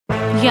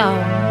Yo,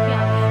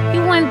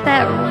 you want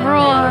that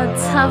raw,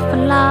 tough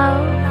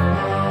love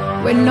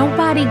where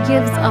nobody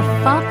gives a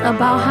fuck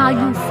about how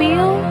you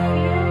feel?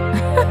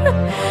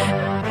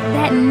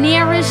 That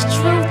nearest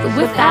truth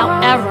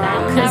without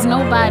error, because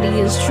nobody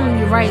is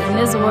truly right in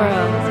this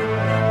world.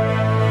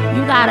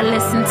 You gotta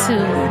listen to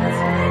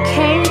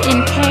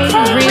K&K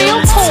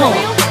Real Talk.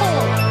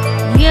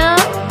 Yeah,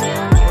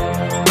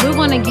 we're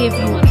gonna give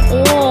you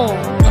all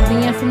of the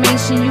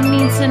information you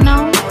need to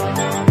know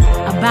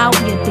about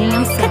your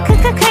damn self.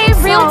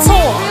 Real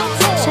Talk.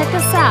 Check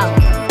us out.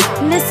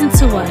 Listen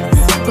to us.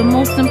 But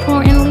most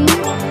importantly,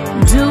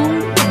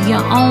 do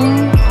your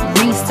own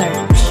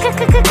research.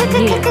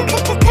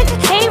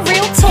 Hey,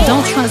 Real Talk.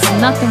 Don't trust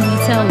nothing we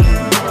tell you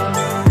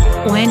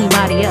or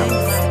anybody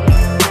else.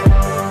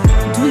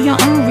 Do your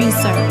own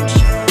research.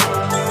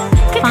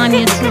 Find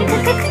your truth.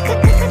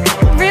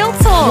 Real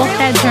Talk. Walk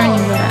that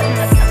journey with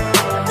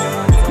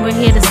us. We're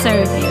here to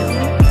serve you.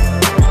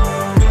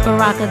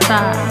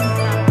 Barakatah.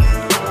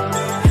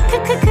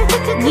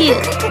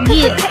 Yeah.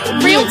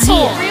 Real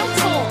Talk.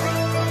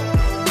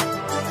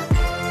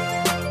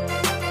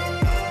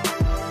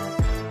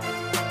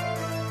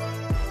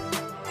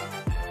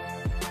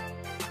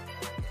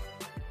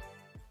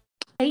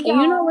 And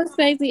you know what's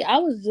crazy? I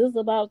was just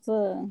about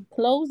to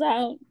close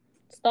out,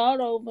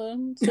 start over,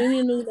 send you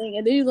a new thing,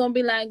 and then you're gonna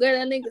be like, "Girl,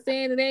 that nigga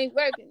saying it ain't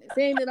working. It's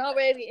saying it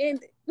already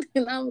ended."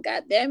 And I'm,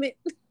 God damn it.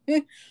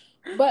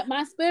 But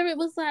my spirit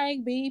was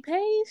like, "Be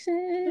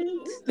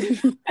patient."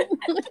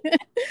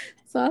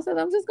 So I said,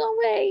 "I'm just gonna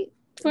wait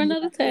for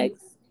another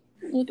text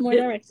with more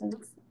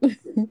directions."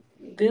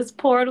 This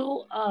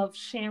portal of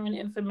sharing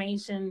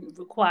information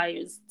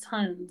requires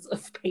tons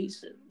of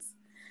patience.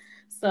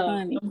 So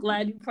I'm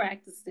glad you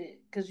practiced it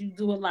because you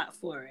do a lot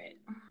for it.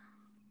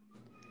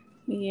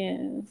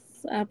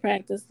 Yes, I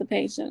practiced the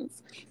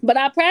patience. But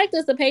I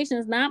practiced the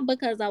patience not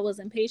because I was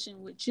impatient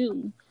with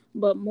you,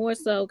 but more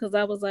so because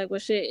I was like, well,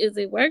 shit, is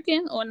it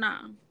working or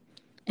not?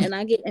 And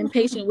I get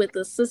impatient with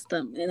the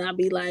system. And I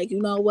be like, you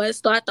know what?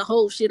 Start the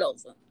whole shit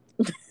over.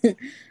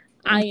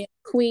 I am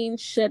queen,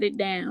 shut it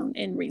down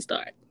and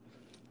restart.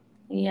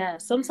 Yeah,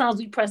 sometimes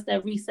we press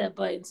that reset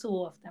button too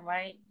often,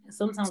 right? And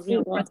sometimes we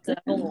don't press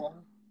that at all.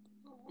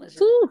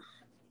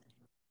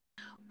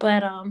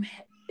 But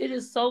it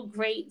is so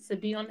great to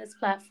be on this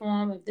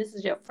platform. If this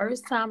is your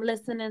first time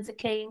listening to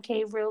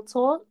K&K Real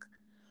Talk,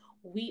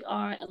 we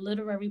are a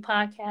literary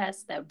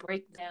podcast that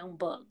break down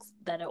books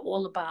that are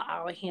all about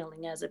our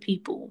healing as a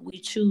people. We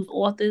choose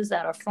authors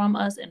that are from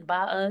us and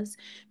by us,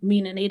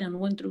 meaning they done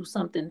went through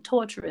something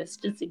torturous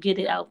just to get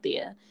it out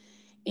there.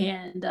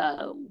 And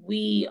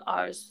we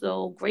are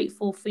so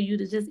grateful for you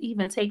to just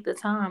even take the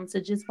time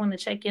to just want to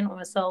check in on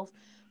yourself,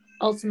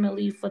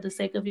 ultimately for the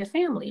sake of your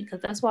family,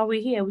 because that's why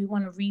we're here. We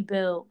want to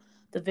rebuild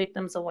the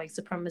victims of white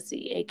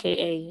supremacy,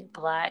 aka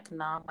Black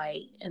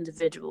non-white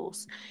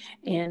individuals.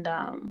 And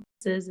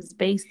this is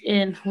based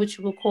in what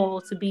you will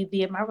call to be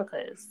the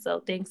Americas.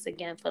 So thanks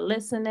again for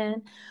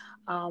listening.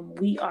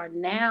 We are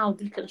now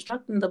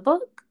deconstructing the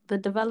book, The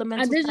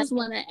Developmental. I did just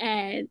want to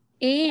add,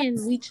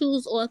 and we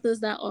choose authors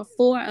that are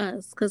for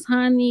us, because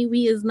honey,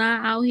 we is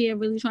not out here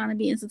really trying to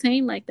be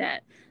entertained like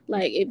that.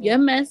 Like, if your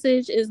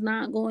message is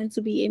not going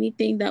to be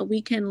anything that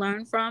we can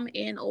learn from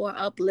and or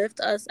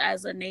uplift us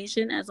as a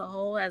nation, as a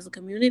whole, as a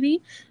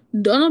community,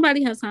 don't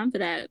nobody have time for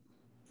that.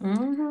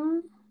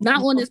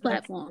 Not on this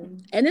platform.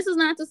 And this is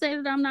not to say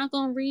that I'm not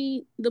going to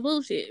read the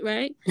bullshit,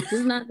 right? This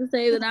is not to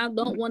say that I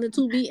don't want it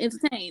to be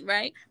entertained,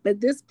 right? But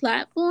this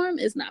platform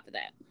is not for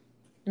that.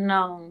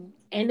 No.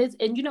 And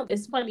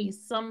it's funny,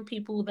 some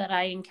people that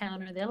I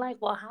encounter, they're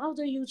like, well, how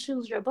do you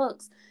choose your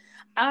books?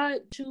 I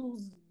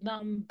choose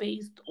them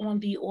based on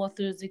the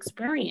author's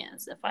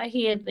experience. If I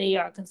hear they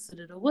are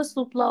considered a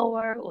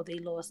whistleblower, or they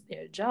lost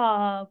their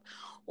job,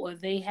 or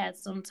they had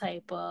some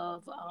type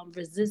of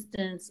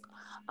resistance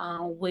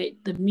with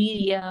the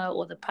media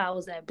or the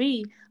powers that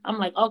be, I'm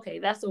like, okay,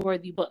 that's a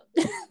worthy book.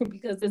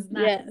 Because it's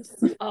not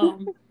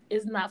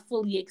is not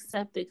fully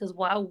accepted, because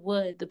why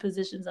would the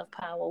positions of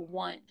power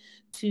want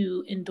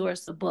to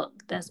endorse a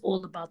book that's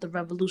all about the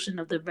revolution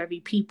of the very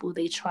people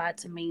they try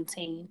to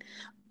maintain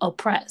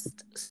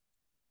oppressed?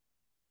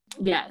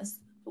 Yes,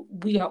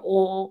 we are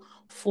all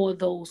for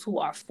those who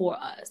are for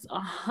us,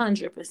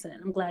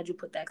 100%. I'm glad you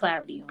put that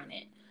clarity on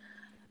it.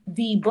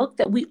 The book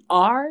that we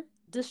are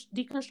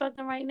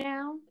deconstructing right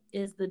now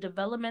is The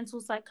Developmental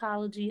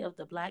Psychology of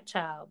the Black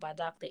Child by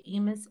Dr.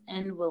 Amos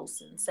N.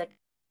 Wilson.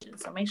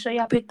 So make sure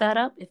y'all pick that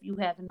up if you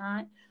have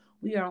not.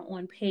 We are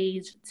on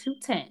page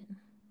 210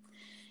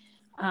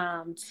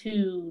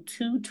 to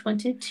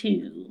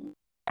 222,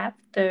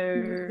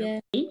 chapter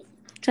 8.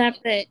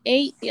 Chapter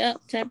 8, yep,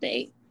 chapter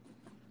 8.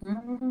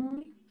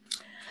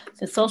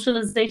 The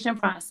socialization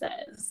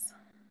process.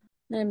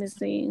 Let me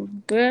see.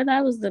 Girl,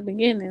 that was the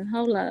beginning.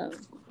 Hold up.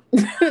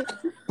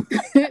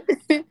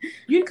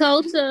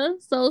 Culture,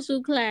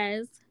 social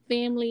class,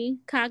 family,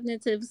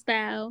 cognitive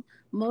style,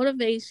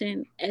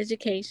 motivation,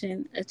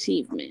 education,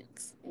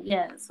 achievements.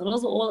 Yeah, so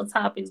those are all the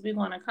topics we're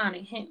going to kind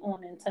of hint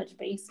on and touch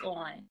base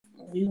on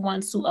We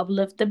want to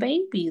uplift the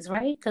babies,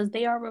 right? Because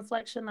they are a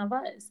reflection of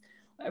us.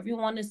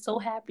 Everyone is so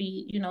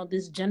happy,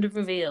 this gender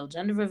reveal.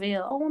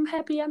 Oh, I'm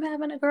happy I'm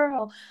having a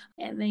girl.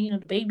 And then,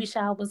 the baby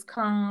showers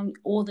come,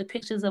 all the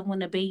pictures of when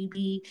the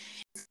baby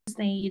is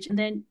stage. And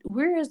then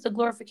where is the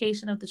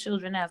glorification of the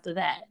children after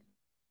that?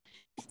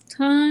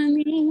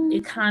 Honey.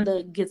 It kind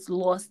of gets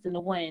lost in the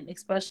wind,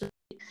 especially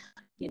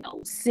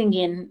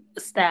singing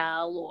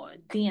style or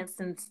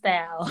dancing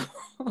style.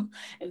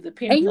 If the And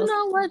parents you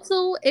know what,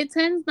 too? It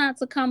tends not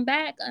to come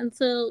back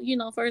until,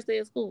 first day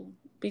of school,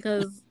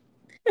 because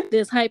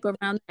there's hype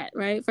around that,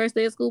 right? First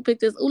day of school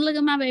pictures. Oh, look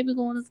at my baby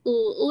going to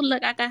school. Oh,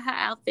 look, I got her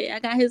outfit. I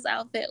got his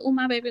outfit. Oh,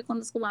 my baby going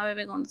to school. My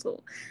baby going to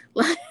school.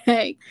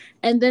 Like,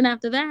 and then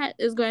after that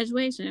is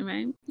graduation,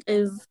 right?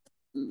 There's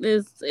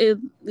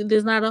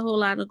not a whole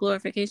lot of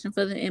glorification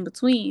for the in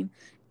between,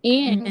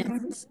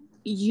 and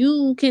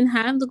you can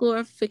have the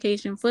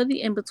glorification for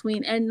the in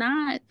between and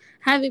not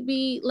have it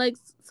be like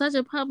such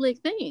a public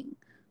thing.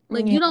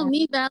 Like, you don't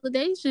need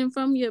validation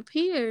from your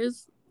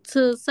peers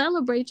to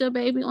celebrate your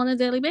baby on a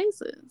daily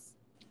basis.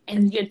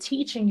 And you're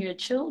teaching your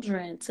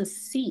children to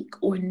seek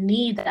or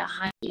need that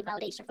high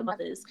validation from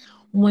others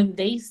when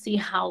they see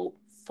how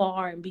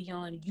far and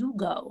beyond you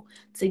go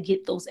to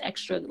get those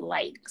extra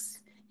likes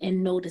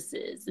and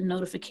notices and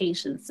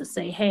notifications to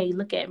say, hey,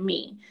 look at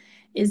me,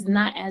 is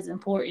not as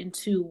important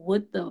to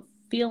what the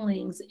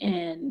feelings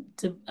and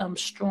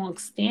strong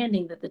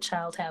standing that the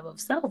child have of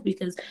self.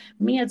 Because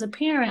me as a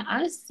parent,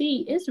 I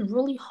see it's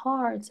really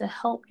hard to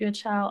help your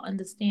child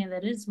understand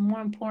that it's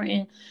more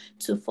important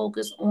to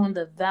focus on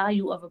the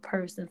value of a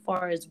person as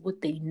far as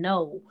what they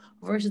know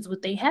versus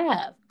what they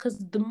have, because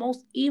the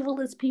most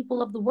evilest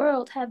people of the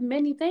world have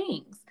many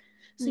things.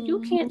 So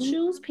you can't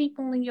choose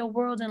people in your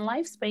world and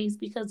life space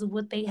because of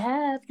what they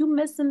have. You're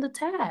missing the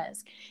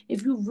task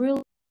if you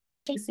really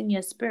chasing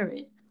your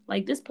spirit.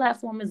 Like, this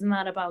platform is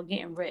not about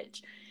getting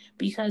rich,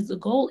 because the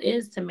goal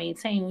is to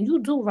maintain. When you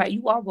do right,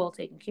 you are well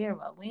taken care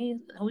of. We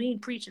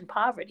ain't preaching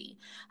poverty.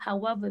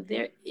 However,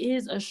 there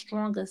is a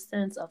stronger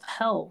sense of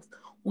health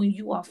when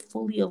you are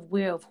fully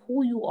aware of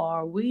who you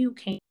are, where you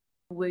came,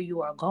 where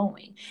you are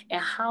going,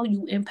 and how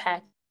you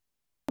impact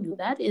you.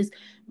 That is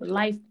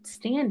life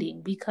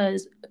standing.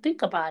 Because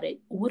think about it.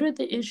 What are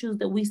the issues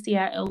that we see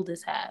our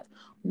elders have?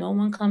 No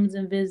one comes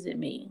and visit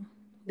me.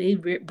 They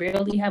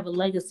barely have a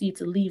legacy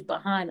to leave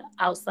behind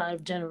outside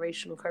of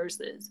generational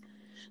curses.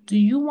 Do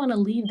you want to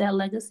leave that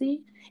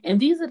legacy? And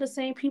these are the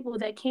same people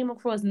that came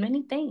across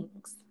many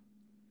things.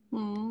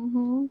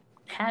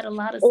 Had a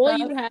lot of or stuff.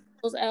 you have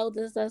those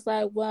elders that's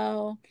like,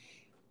 well,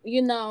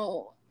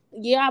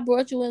 I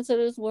brought you into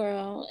this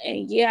world,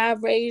 and I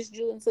raised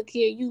you and took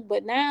care of you,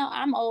 but now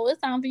I'm old. It's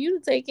time for you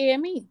to take care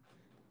of me.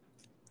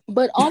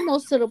 But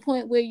almost to the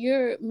point where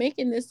you're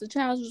making this the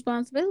child's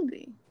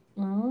responsibility.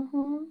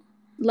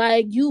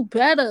 Like, you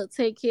better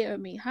take care of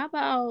me. How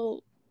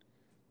about,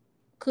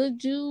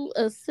 could you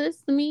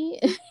assist me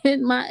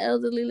in my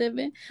elderly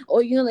living?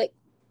 Or,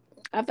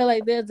 I feel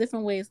like there's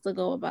different ways to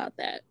go about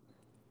that.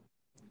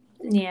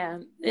 Yeah,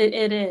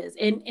 it is.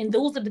 And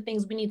those are the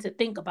things we need to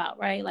think about,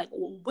 right? Like,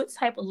 what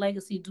type of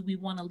legacy do we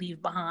want to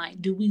leave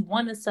behind? Do we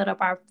want to set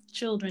up our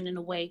children in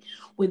a way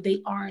where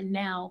they are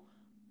now,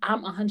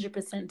 I'm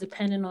 100%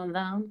 dependent on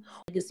them,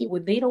 legacy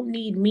where they don't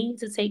need me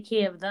to take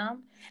care of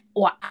them,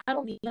 or I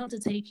don't need them to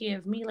take care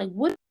of me? Like,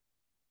 what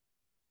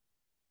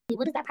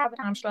is that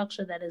paradigm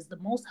structure that is the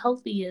most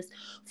healthiest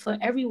for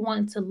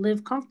everyone to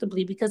live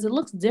comfortably? Because it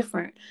looks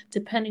different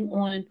depending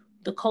on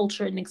the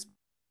culture and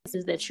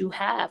experiences that you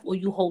have or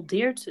you hold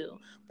dear to.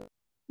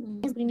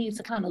 We need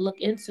to kind of look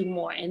into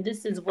more. And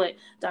this is what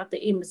Dr.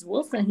 Amos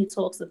Wilson, he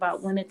talks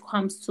about when it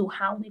comes to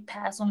how we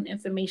pass on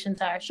information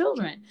to our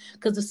children.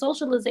 Because the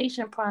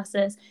socialization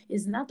process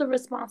is not the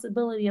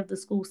responsibility of the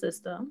school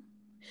system.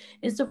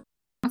 It's the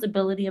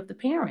responsibility of the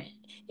parent.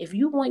 If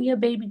you want your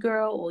baby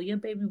girl or your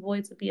baby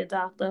boy to be a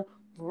doctor,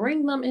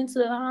 bring them into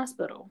the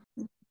hospital,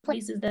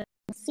 places that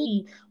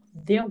see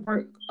their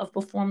work of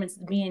performance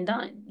being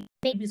done.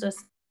 Babies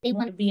they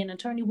want to be an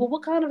attorney. Well,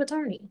 what kind of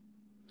attorney?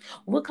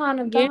 What kind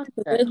of doctor?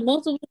 There's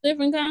multiple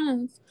different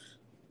kinds.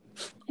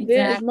 Exactly.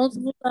 There's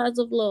multiple sides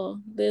of law.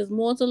 There's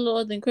more to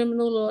law than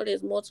criminal law.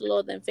 There's more to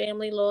law than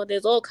family law.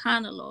 There's all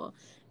kind of law.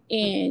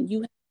 And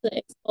you have to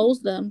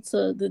expose them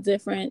to the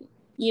different,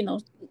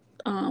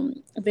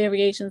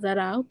 variations that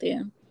are out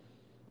there.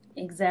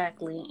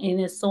 Exactly.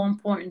 And it's so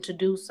important to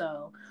do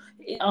so.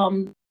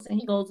 And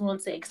he goes on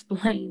to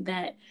explain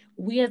that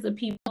we as a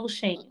people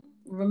shame.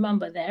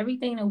 Remember that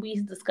everything that we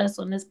discuss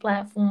on this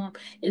platform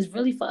is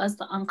really for us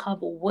to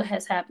uncover what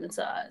has happened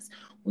to us.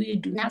 We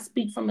do not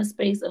speak from a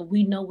space of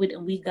we know it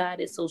and we got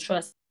it, so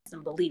trust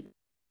and believe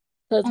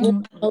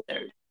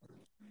it.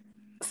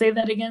 Say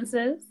that again,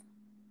 sis.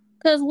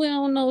 Because we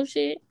don't know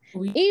shit.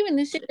 Even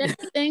the shit that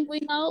we think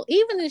we know,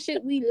 even the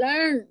shit we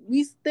learn,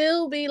 we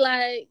still be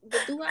like,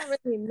 but do I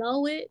really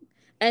know it?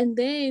 And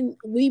then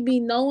we be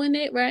knowing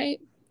it, right?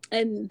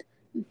 And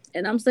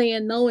And I'm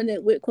saying knowing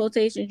it with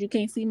quotations. You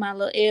can't see my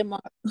little air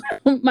mark,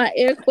 my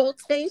air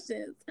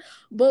quotations.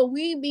 But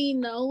we be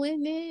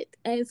knowing it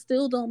and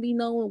still don't be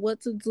knowing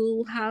what to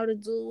do, how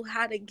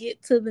to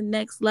get to the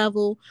next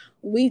level.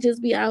 We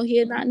just be out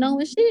here not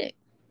knowing shit.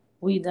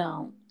 We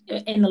don't.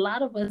 And a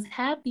lot of us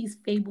have these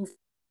fatalistic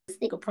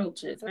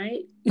approaches,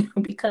 right?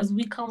 Because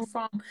we come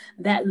from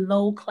that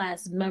low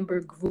class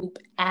member group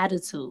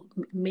attitude.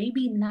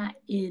 Maybe not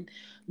in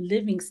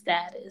living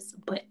status,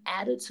 but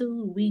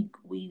attitude, we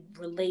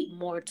relate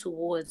more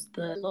towards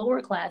the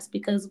lower class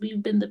because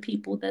we've been the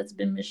people that's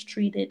been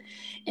mistreated,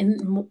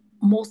 and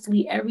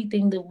mostly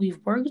everything that we've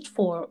worked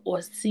for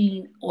or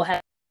seen or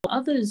have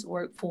others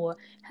work for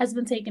has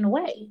been taken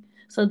away.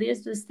 So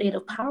there's this state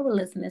of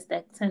powerlessness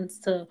that tends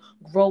to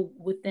grow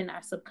within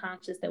our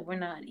subconscious that we're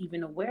not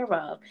even aware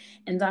of.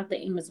 And Dr.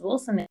 Amos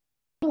Wilson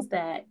is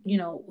that,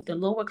 the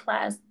lower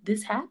class,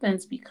 this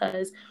happens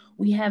because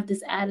we have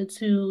this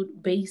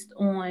attitude based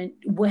on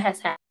what has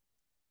happened.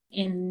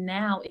 And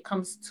now it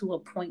comes to a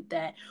point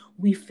that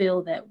we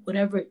feel that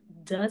whatever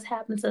does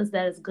happen to us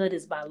that is good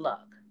is by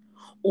luck.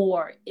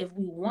 Or if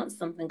we want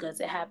something good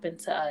to happen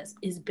to us,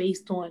 is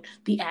based on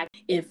the act.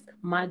 If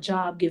my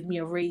job give me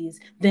a raise,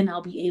 then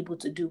I'll be able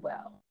to do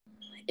well.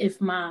 If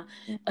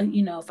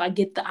if I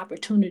get the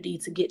opportunity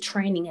to get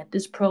training at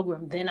this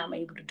program, then I'm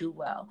able to do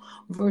well.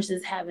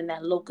 Versus having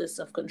that locus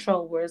of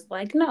control where it's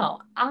like, no,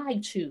 I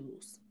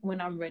choose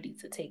when I'm ready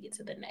to take it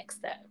to the next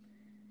step.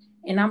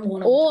 And I'm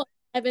going to. Or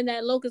having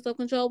that locus of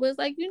control where it's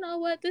like, you know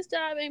what, this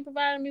job ain't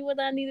providing me what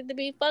I needed to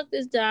be. Fuck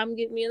this job and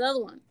get me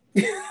another one.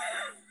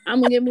 I'm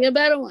going to get me a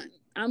better one.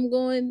 I'm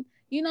going,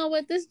 you know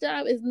what, this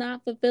job is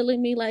not fulfilling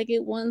me like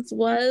it once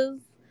was.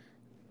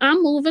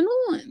 I'm moving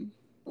on.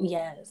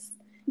 Yes.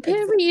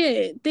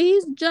 Period.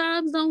 These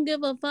jobs don't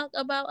give a fuck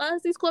about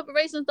us. These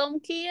corporations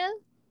don't care.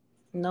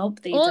 Nope.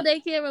 All they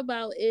care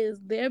about is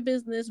their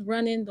business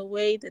running the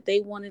way that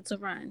they want it to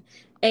run.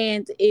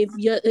 And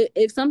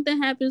if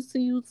something happens to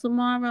you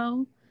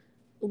tomorrow,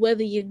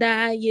 whether you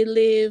die, you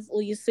live,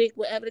 or you're sick,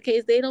 whatever the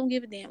case, they don't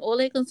give a damn. All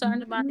they're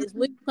concerned about is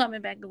when you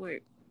coming back to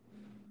work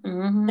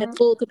at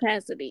full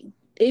capacity.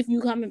 If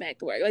you coming back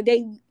to work, like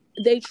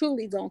they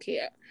truly don't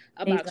care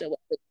about your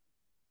work.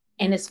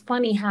 And it's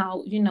funny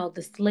how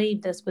the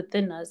slave that's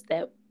within us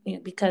that.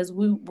 Because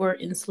we were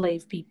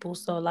enslaved people,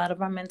 so a lot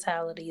of our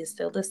mentality is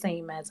still the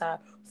same as our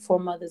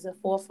foremothers and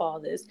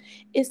forefathers.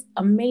 It's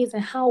amazing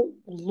how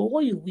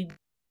loyal we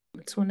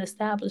are to an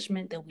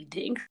establishment that we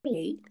didn't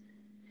create,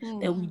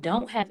 that we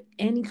don't have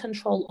any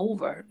control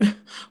over,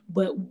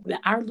 but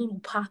our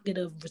little pocket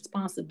of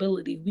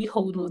responsibility, we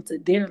hold on to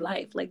their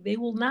life. Like they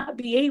will not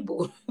be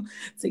able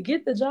to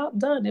get the job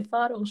done if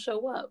I don't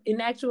show up. In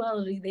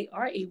actuality, they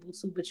are able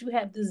to, but you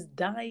have this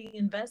dying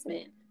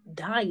investment,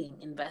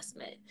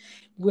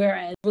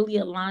 whereas really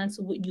aligns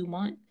to what you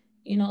want.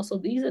 So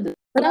these are the.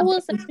 But I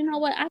will say, you know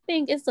what? I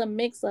think it's a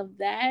mix of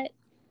that.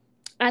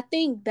 I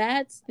think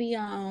that's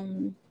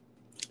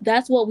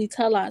that's what we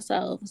tell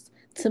ourselves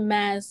to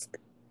mask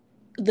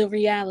the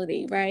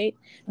reality, right?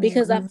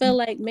 Because I feel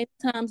like many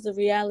times the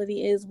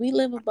reality is we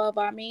live above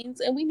our means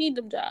and we need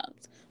them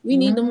jobs. We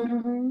need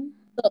them.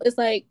 So it's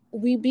like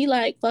we be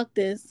like, fuck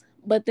this,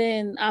 but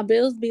then our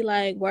bills be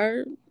like,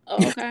 word,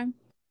 oh, okay.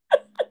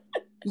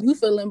 You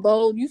feeling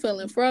bold, you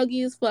feeling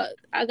froggy as fuck.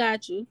 I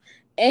got you.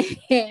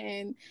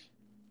 And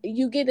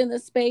you get in a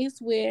space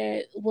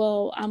where,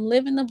 well, I'm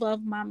living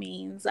above my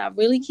means. I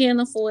really can't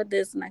afford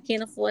this and I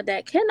can't afford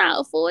that. Can I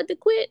afford to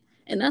quit?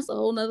 And that's a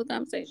whole nother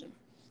conversation.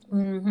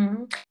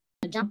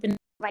 Jumping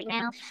right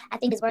now, I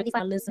think it's worthy for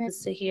our listeners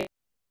to hear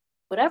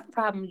whatever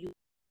problem you.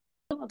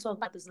 We're going to talk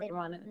about this later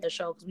on in the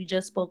show because we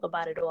just spoke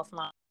about it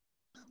offline.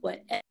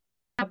 Whatever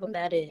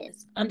that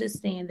is,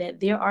 understand that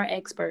there are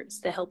experts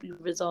to help you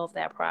resolve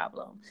that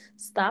problem.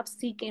 Stop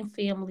seeking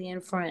family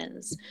and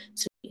friends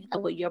to know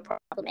what your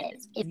problem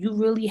is. If you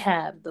really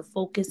have the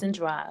focus and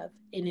drive,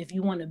 and if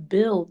you want to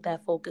build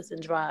that focus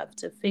and drive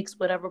to fix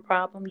whatever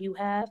problem you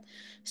have,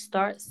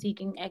 start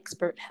seeking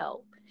expert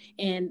help.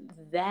 And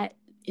that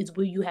is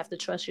where you have to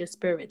trust your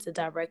spirit to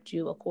direct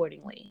you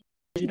accordingly.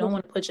 You don't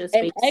want to put your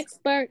space. And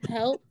expert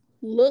help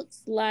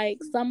looks like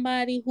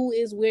somebody who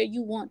is where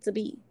you want to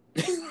be.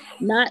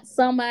 Not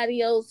somebody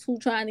else who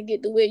trying to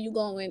get to where you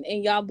going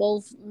and y'all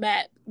both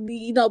map,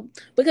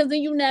 because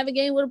then you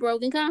navigate with a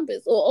broken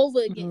compass or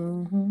over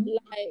again.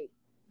 Like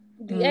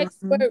the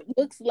expert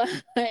looks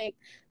like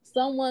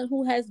someone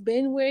who has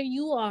been where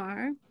you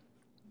are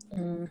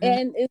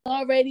and is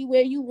already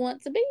where you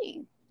want to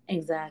be.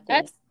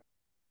 Exactly.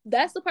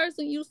 That's the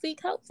person you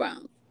seek help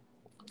from.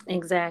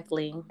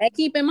 Exactly. And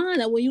keep in mind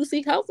that when you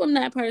seek help from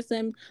that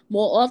person,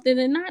 more often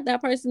than not,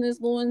 that person is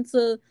going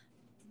to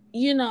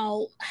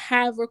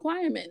have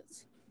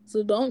requirements.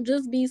 So don't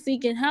just be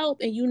seeking help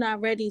and you're not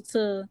ready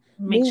to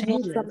move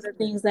on some of the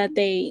things that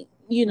they,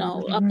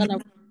 are gonna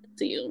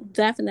to you.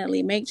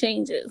 Definitely make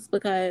changes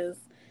because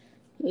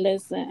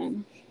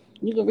listen,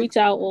 you can reach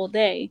out all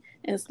day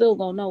and still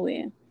go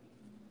nowhere.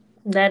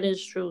 That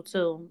is true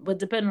too. But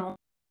depending on what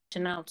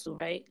you're out to,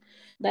 right?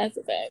 That's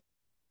a fact.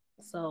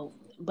 So,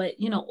 but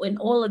and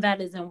all of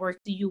that is in work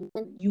to you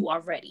when you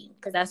are ready,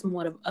 because that's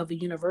more of a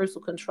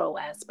universal control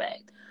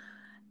aspect.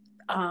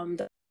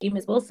 The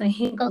Amos Wilson,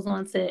 he goes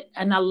on to,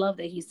 and I love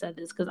that he said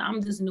this, because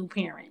I'm this new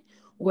parent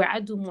where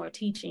I do more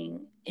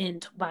teaching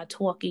and by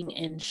talking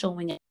and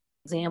showing an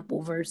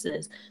example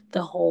versus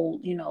the whole,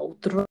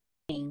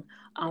 threatening,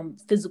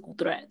 physical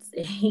threats.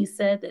 And he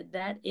said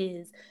that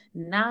is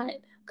not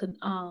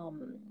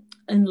um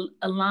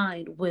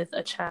aligned with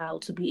a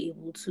child to be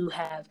able to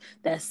have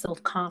that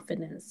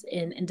self-confidence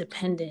and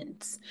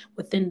independence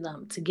within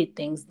them to get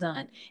things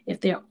done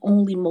if they're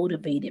only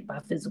motivated by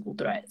physical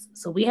threats.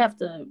 So we have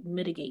to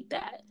mitigate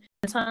that.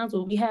 Times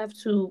where we have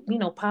to,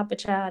 pop a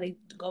child, they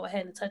go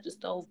ahead and touch the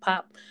stove,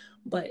 pop,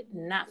 but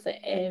not for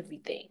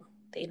everything.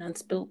 They done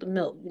spilled the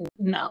milk.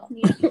 No.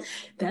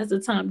 That's the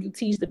time you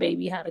teach the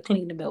baby how to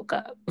clean the milk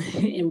up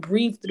and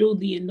breathe through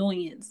the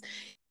annoyance.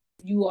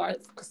 You are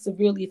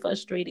severely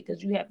frustrated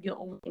because you have your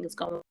own things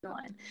going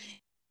on.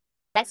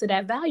 Back to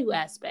that value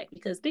aspect,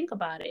 because think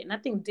about it. And I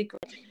think, Dick,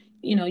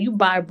 you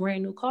buy a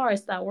brand new car, it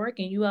start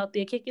working, you out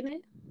there kicking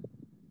it.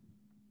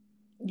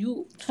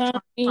 You trying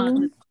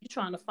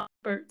to find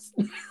birds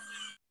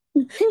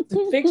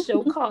to fix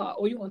your car,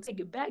 or you want to take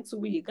it back to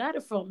where you got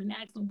it from and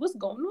ask them what's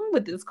going on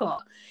with this car.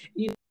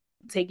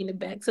 Taking it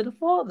back to the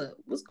father,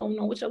 what's going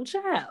on with your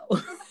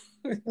child,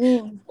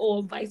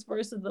 or vice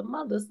versa, the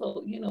mother.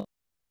 So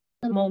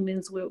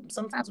moments where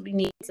sometimes we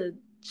need to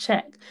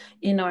check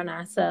in on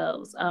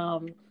ourselves.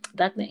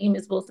 Dr.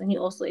 Amos Wilson, he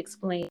also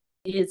explained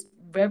it is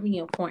very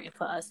important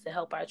for us to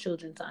help our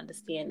children to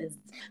understand is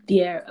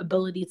their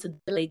ability to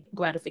delay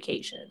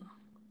gratification.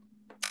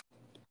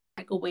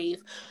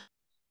 Microwave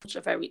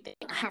of everything.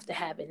 I have to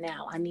have it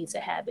now. I need to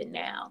have it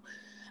now.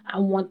 I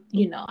want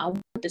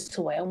this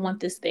toy. I want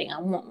this thing. I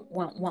want.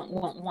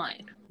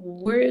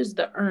 Where's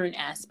the earn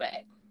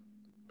aspect?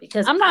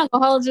 Because I'm not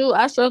gonna hold you.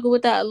 I struggle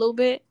with that a little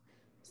bit.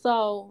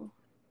 So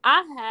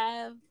I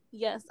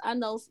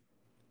know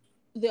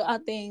there are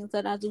things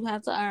that I do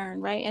have to earn,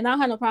 right? And I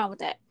don't have no problem with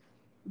that.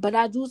 But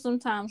I do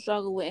sometimes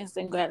struggle with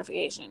instant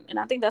gratification. And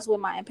I think that's where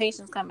my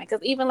impatience comes in.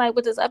 Because even like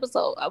with this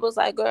episode, I was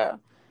like, girl,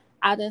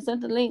 I didn't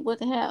send the link. What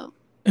the hell?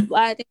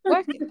 Why it ain't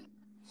working?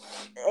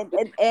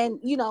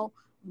 and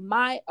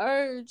my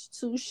urge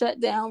to shut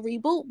down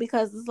reboot,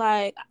 because it's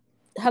like,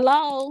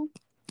 hello,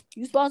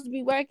 you supposed to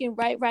be working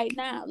right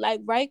now,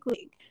 like right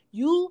quick.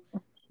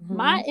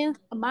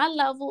 My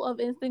level of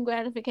instant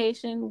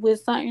gratification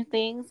with certain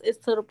things is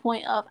to the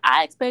point of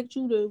I expect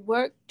you to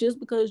work just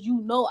because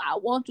I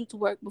want you to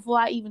work before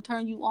I even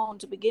turn you on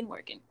to begin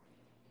working.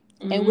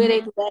 And where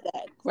they do that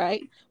at,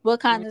 right? What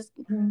kind of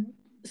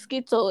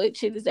schizoid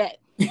shit is that?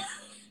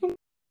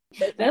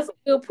 That's a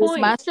good point.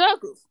 It's my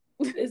struggles.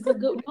 It's a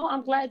good. No,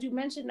 I'm glad you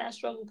mentioned that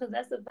struggle, because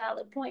that's a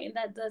valid point, and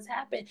that does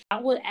happen. I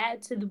would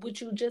add to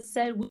what you just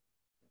said. We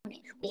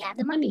have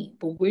the money,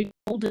 but we're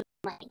holding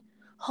the money,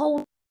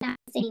 not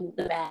seeing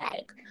the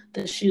bag,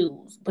 the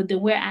shoes, but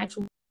then we're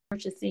actually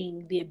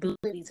purchasing the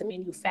ability to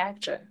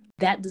manufacture.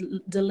 That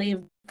delay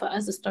for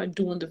us to start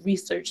doing the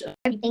research of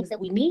everything that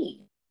we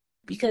need,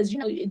 because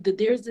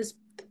there's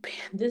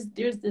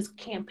this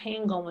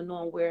campaign going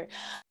on where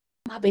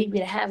my baby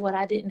to have what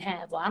I didn't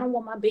have, or I don't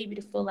want my baby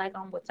to feel like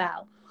I'm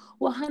without.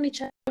 Well, honey,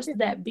 should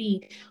that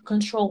be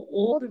control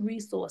all the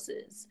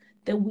resources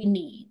that we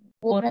need,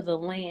 water, the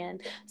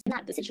land, so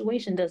not the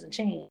situation doesn't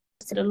change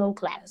to the low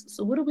class.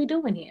 So what are we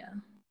doing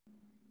here?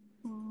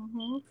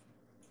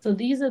 So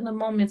these are the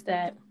moments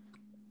that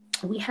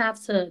we have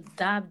to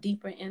dive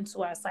deeper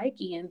into our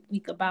psyche and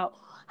think about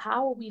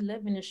how are we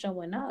living and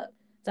showing up.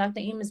 Dr.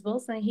 Amos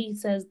Wilson, he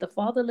says the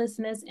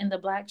fatherlessness in the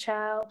Black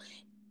child,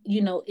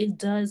 it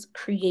does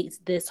create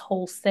this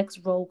whole sex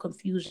role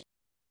confusion,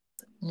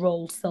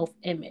 role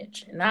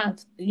self-image.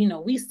 And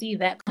we see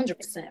that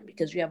 100%,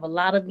 because you have a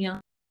lot of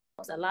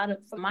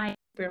from my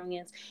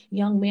experience,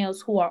 young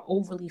males who are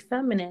overly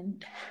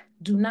feminine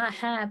do not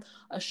have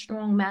a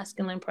strong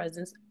masculine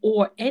presence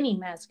or any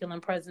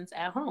masculine presence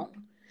at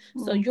home.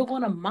 So you're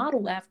going to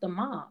model after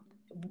mom.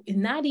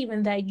 Not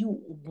even that you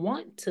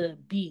want to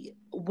be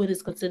what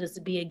is considered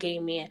to be a gay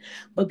man,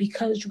 but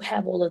because you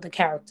have all of the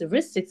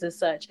characteristics as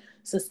such,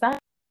 society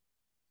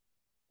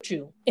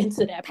you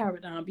into that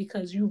paradigm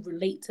because you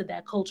relate to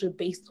that culture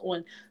based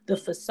on the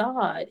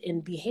facade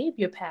and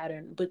behavior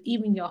pattern. But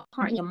even your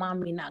heart and your mom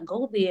may not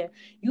go there.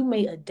 You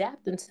may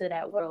adapt into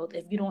that world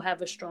if you don't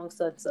have a strong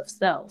sense of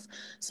self.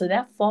 So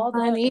that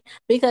father,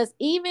 because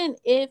even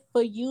if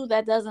for you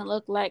that doesn't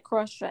look like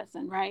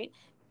cross-dressing, right?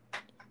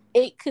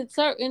 It could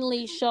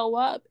certainly show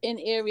up in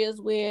areas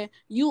where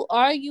you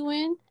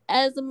arguing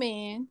as a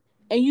man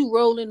and you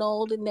rolling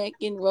all the neck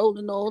and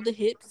rolling all the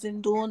hips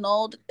and doing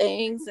all the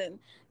things, and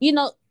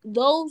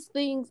those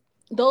things,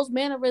 those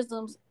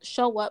mannerisms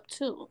show up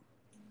too,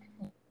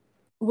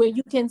 where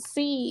you can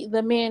see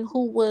the man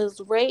who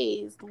was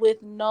raised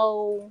with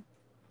no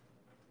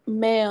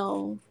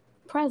male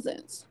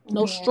presence,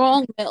 no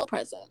strong male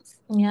presence.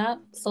 Yeah.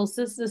 So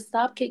sisters,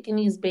 stop kicking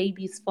these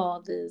babies'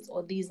 fathers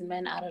or these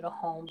men out of the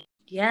home.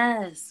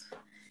 Yes.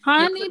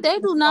 Honey, they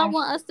do not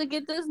want us to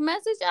get this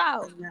message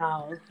out.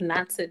 No,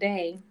 not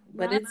today.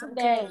 But Not it's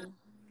today. okay.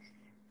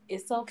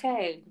 It's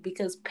okay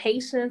because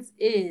patience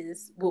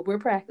is what we're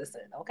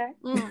practicing, okay?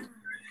 Mm.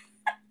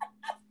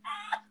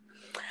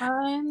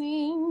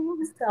 Honey.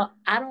 So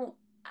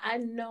I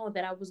know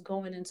that I was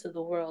going into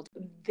the world.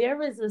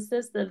 There is a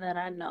sister that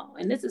I know,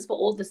 and this is for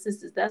all the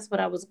sisters. That's what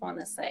I was going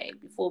to say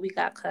before we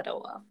got cut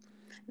off.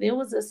 There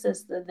was a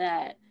sister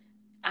that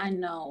I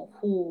know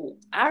who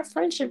our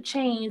friendship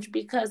changed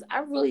because I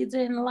really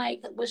didn't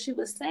like what she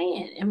was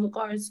saying in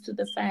regards to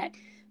the fact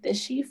that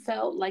she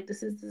felt like the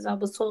sisters I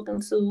was talking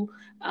to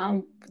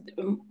um,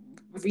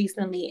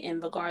 recently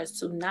in regards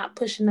to not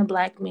pushing the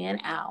black man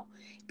out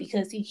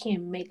because he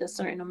can't make a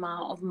certain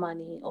amount of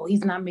money, or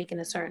he's not making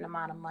a certain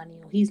amount of money,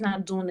 or he's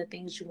not doing the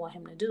things you want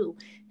him to do.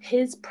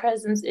 His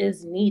presence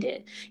is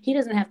needed. He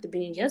doesn't have to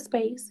be in your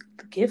space.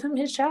 Give him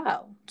his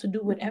child to do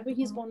whatever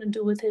he's going to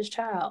do with his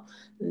child.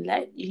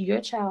 Let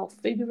your child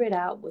figure it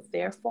out with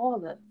their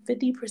father.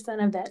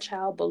 50% of that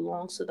child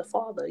belongs to the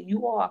father.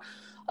 You are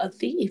a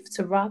thief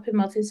to rob him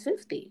of his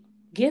 50.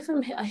 Give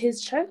him his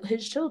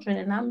children.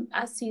 And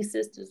I see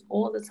sisters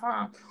all the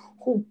time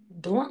who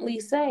bluntly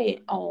say,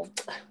 "Oh,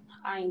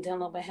 I ain't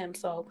dealing with him,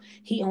 so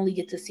he only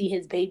get to see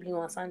his baby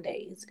on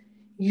Sundays."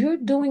 You're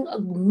doing a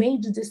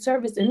major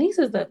disservice, and these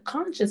are the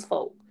conscious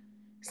folk.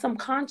 Some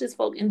conscious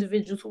folk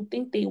individuals who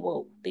think they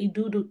woke.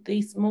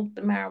 They smoke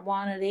the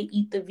marijuana, they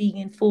eat the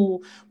vegan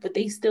food, but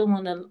they still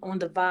on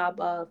the vibe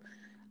of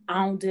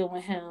I don't deal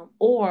with him.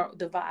 Or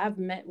the vibe, I've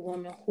met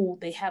women who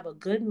they have a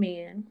good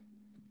man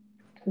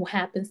who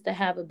happens to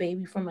have a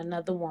baby from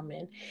another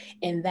woman,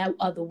 and that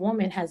other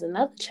woman has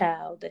another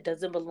child that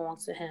doesn't belong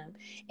to him,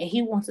 and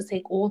he wants to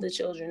take all the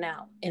children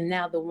out. And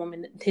now the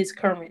woman, his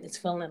current, is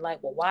feeling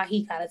like, well, why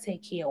he gotta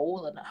take care of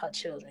all of her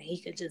children? He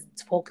could just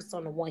focus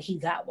on the one he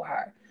got with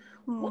her.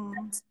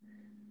 What?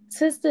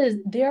 Sisters,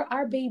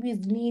 our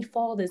babies need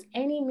fathers.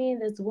 Any man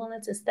that's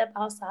willing to step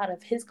outside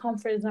of his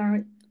comfort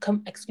zone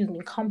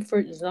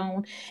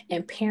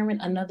and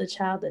parent another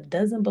child that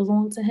doesn't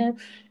belong to him,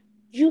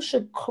 you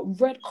should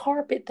red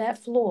carpet that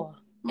floor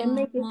and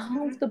make it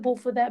comfortable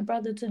for that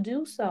brother to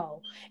do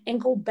so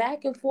and go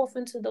back and forth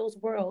into those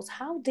worlds.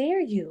 How dare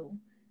you?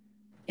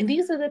 And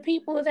these are the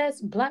people that's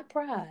black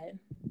pride,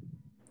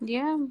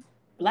 Yeah.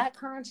 black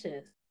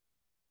conscious,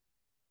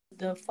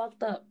 the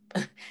fucked up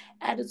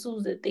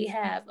attitudes that they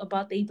have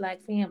about their black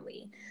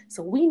family.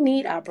 So we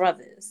need our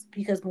brothers,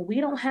 because when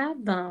we don't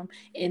have them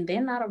and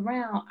they're not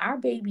around, our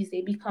babies,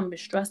 they become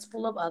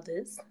mistrustful of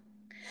others.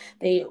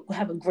 They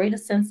have a greater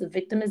sense of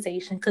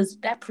victimization because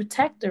that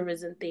protector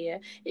isn't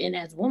there. And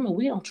as women,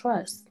 we don't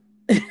trust.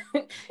 And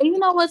you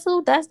know what,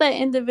 too? That's that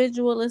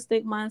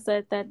individualistic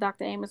mindset that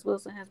Dr. Amos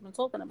Wilson has been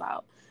talking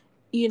about.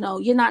 You know,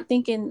 you're not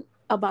thinking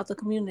about the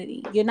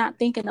community. You're not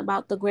thinking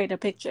about the greater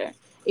picture.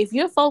 If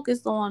you're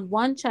focused on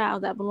one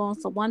child that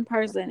belongs to one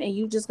person and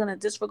you're just going to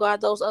disregard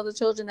those other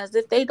children as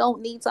if they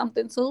don't need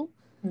something too,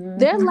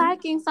 they're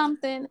lacking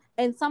something,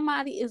 and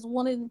somebody is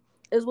willing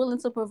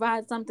to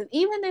provide something,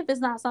 even if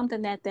it's not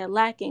something that they're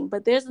lacking.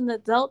 But there's an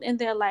adult in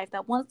their life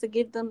that wants to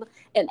give them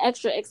an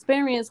extra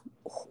experience.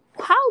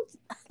 How,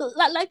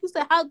 like you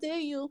said, how dare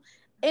you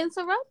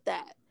interrupt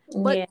that?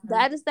 But Yeah.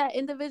 that is that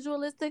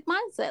individualistic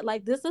mindset.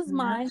 Like, this is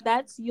mine,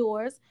 that's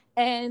yours,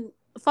 and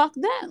fuck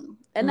them.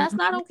 And that's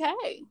not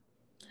okay.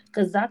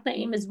 Because Dr.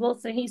 Amos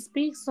Wilson, he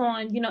speaks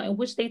on, in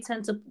which they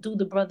tend to do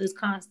the brothers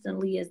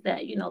constantly, is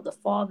that, the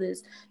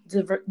fathers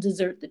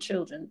desert the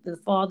children. The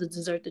fathers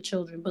desert the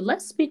children. But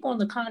let's speak on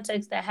the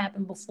context that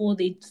happened before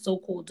they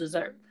so-called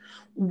desert.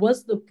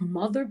 Was the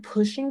mother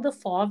pushing the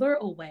father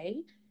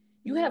away?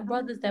 You have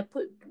brothers that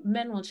put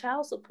men on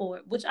child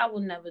support, which I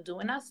will never do.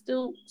 And I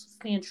still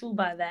stand true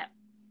by that.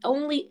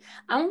 Only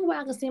way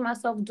I can see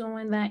myself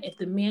doing that if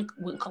the man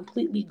went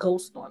completely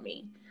ghost on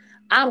me.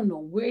 I don't know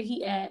where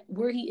he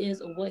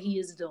is, or what he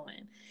is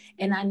doing,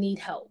 and I need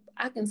help.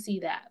 I can see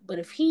that. But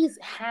if he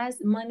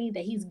has money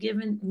that he's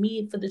given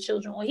me for the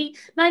children, or he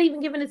not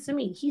even giving it to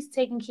me, he's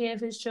taking care of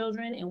his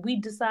children, and we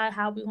decide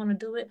how we want to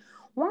do it,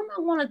 why am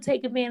I want to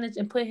take advantage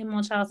and put him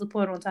on child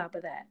support on top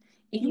of that?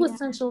 And you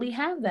essentially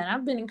have that.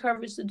 I've been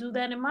encouraged to do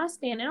that in my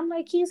stand, and I'm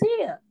like, he's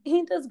here.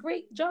 He does a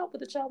great job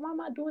with the child. Why am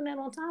I doing that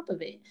on top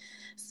of it?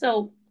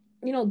 So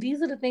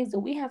these are the things that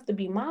we have to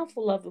be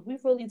mindful of if we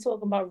really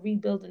talk about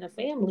rebuilding a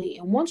family.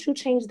 And once you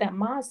change that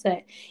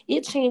mindset,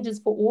 it changes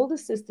for all the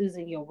sisters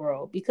in your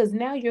world, because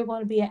now you're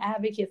going to be an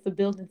advocate for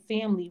building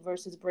family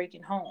versus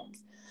breaking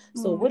homes.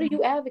 So what are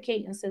you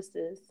advocating,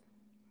 sisters?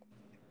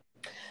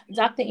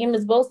 Dr.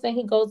 Amos Wilson,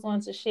 he goes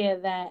on to share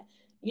that,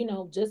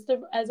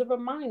 as a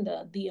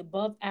reminder, the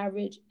above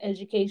average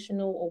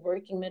educational or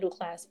working middle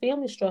class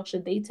family structure,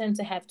 they tend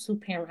to have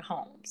two-parent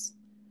homes.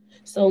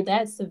 So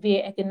that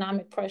severe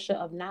economic pressure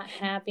of not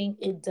having,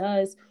 it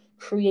does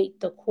create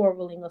the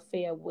quarreling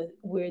affair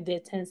where there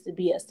tends to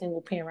be a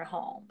single parent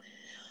home.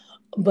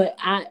 But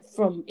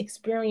from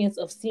experience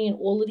of seeing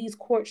all of these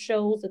court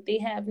shows that they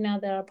have now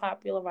that are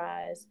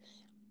popularized,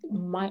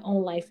 my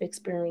own life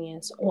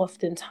experience,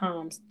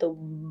 oftentimes the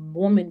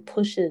woman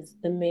pushes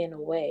the man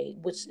away,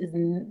 which is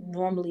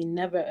normally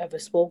never ever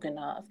spoken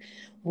of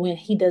when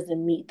he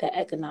doesn't meet the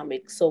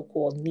economic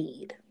so-called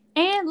need.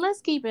 And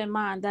let's keep in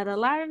mind that a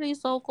lot of these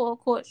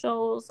so-called court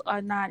shows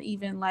are not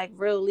even like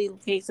real legal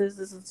cases.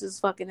 This is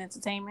just fucking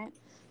entertainment.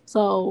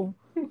 So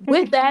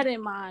with that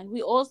in mind,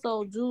 we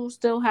also do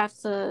still have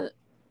to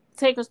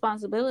take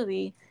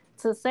responsibility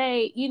to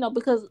say, you know,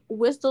 because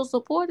we're still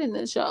supporting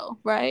this show,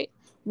 right?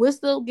 We're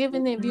still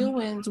giving it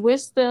viewings. We're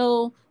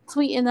still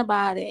tweeting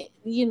about it,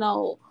 you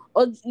know,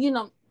 or, you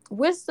know,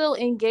 we're still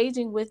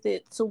engaging with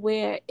it to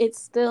where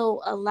it's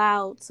still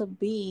allowed to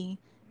be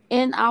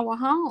in our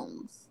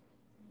homes.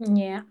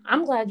 Yeah,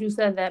 I'm glad you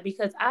said that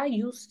because I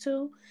used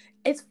to.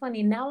 It's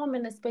funny, now I'm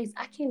in a space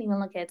I can't even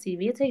look at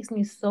TV. It takes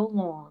me so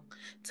long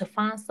to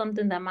find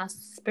something that my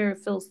spirit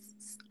feels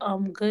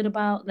good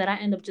about that I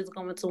end up just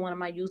going to one of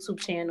my YouTube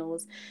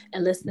channels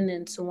and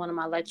listening to one of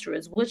my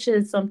lecturers, which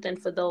is something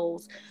for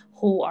those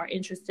who are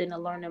interested in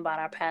learning about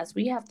our past.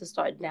 We have to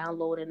start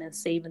downloading and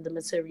saving the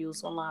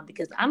materials online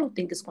because I don't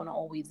think it's going to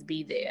always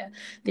be there.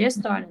 They're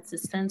starting to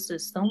censor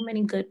so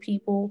many good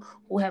people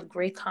who have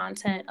great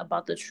content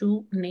about the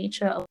true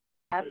nature of what's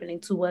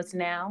happening to us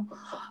now.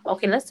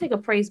 Okay, let's take a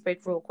praise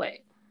break real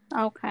quick.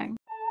 Okay.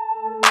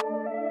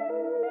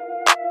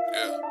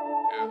 Yeah.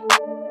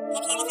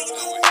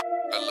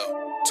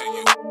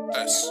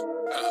 L-O-T-U-S.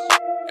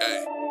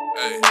 Hey.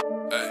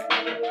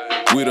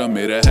 We done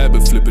made a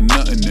habit, flipping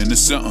nothing into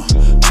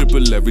something.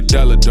 Triple every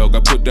dollar, dog,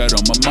 I put that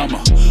on my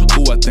mama.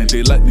 Ooh, I think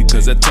they like me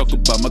cause I talk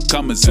about my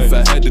comments. If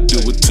I had to do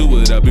it to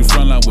it, I'd be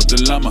frontline with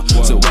the llama.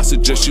 So I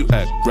suggest you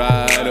act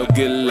right or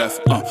get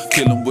left.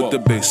 Kill 'em with the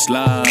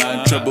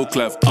baseline, treble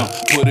clef.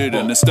 Put it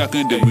in the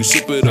stocking, then we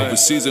ship it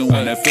overseas. And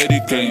when that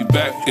Fetty came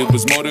back, it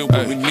was more than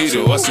what we needed.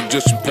 So I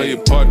suggest you play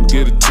your part and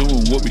get it to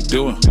 'em, what we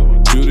doing.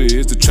 Judah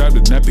is the tribe, the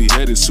nappy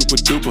headed super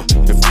duper.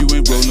 If you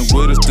ain't rolling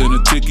with us, then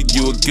I'm taking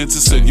you against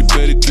us. So you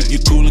better keep you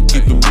cool and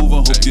keep it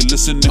moving. Hope you're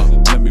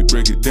listening. Let me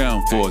break it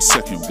down for a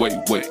second. Wait.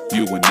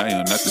 You and I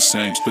are not the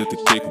same. Split the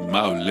cake, I'm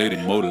out lady.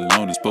 Motor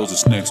alone, dispose of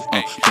snakes.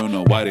 Don't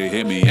know why they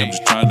hate me. I'm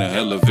just trying to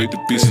elevate the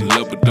peace and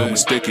love, but don't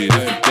mistake it.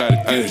 If you gotta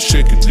get it,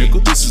 shake it,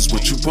 nigga. This is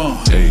what you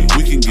want.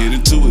 We can get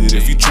into it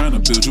if you trying to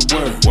build your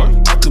word.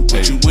 I can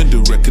put you in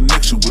direct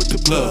connection with the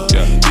plug.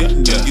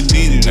 Didn't know you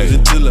needed it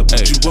until I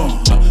put you on.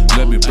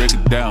 Let me break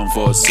it down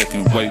for a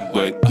second. Wait.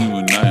 You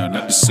and I are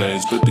not the same.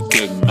 Split the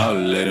cake, I'm out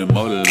lady.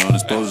 Motor alone,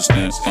 dispose of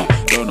snakes.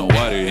 Don't know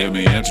why they hate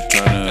me. I'm just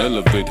trying to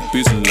elevate the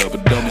peace and love,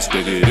 but don't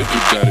mistake it. If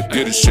you gotta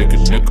get it, shake it,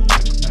 nigga.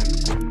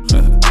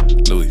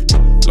 Louis,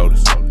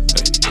 Lotus.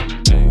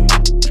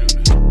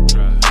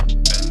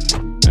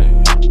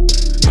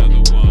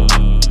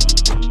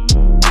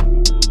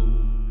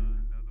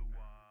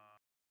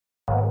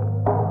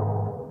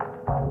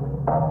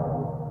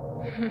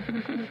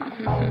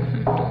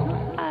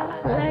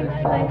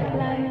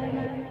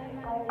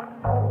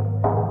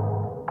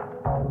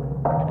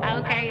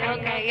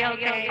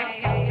 Okay.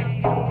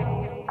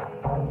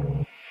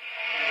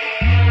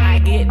 I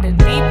get the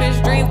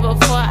deepest dreams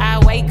before I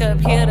wake up,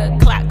 hear the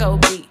clock go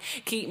beat.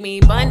 Keep me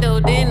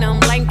bundled in them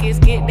blankets,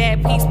 get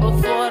that peace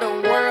before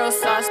the world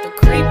starts to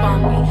creep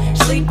on me,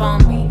 sleep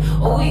on me.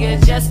 Ooh, you're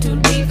just too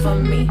deep for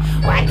me.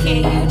 Why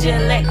can't you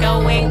just let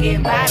go and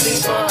get by me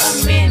for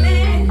a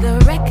minute? The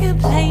record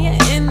player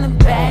in the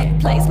back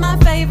plays my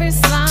favorite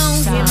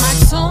songs. Hear my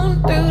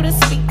tune through the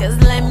speakers,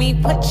 let me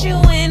put you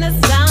in a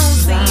zone.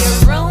 See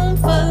a room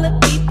full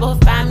of people,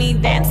 find me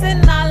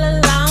dancing all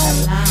alone.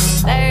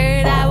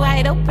 Third eye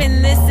wide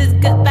open, this is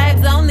good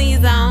vibes only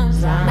zone.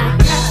 My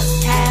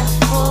cup's half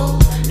full,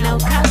 no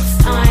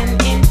cups on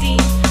empty.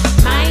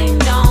 Mine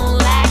don't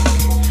lack,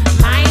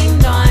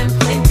 mine on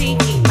plenty.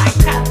 Keep my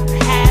cup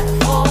half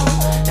full,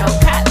 no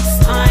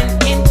cups on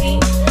empty.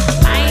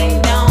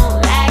 Mine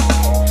don't lack,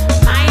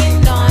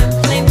 mine on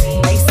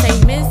plenty. They say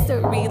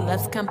misery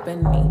loves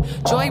company,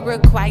 joy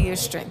requires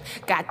strength.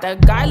 Got the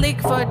garlic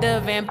for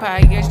the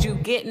vampires, you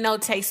get no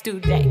taste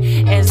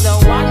today. As the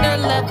water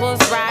levels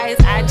rise,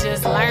 I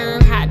just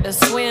learned how to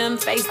swim.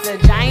 Face the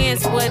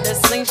giants with a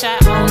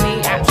slingshot,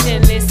 only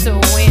option is to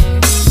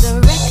win. The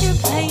record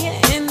player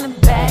in the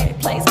back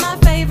plays my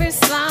favorite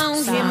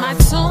songs. Hear my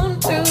tune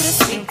through the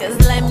speakers,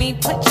 let me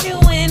put you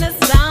in a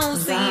zone.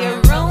 See a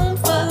room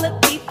full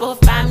of people,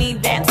 find me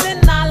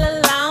dancing all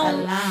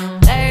alone.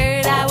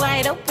 Third eye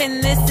wide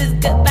open, this is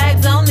good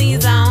vibes only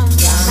zone.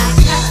 My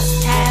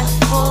cup's half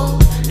full,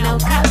 no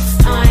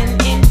cups on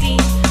empty.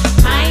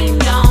 Mine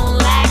don't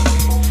lack,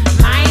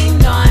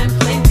 mine on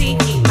plenty.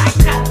 Keep my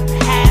cup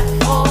half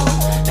full,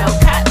 no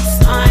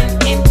cups on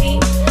empty.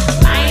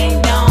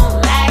 Mine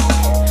don't lack,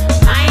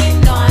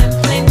 mine on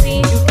plenty.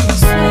 You can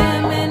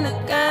swim in the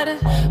gutter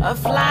or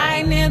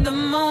fly near the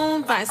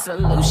moon. Find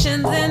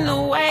solutions in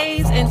the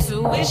waves,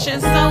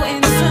 intuition so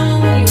in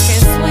tune. You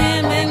can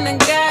swim in the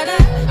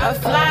gutter or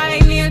fly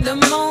near the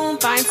moon.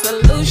 Find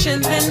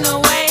solutions in the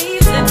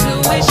waves,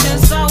 intuition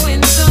so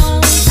in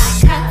tune. My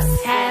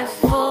cup's half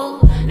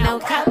full, no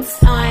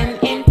cups on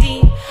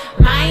empty.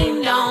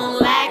 Mine don't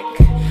lack,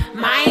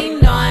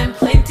 mine on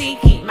plenty.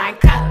 Keep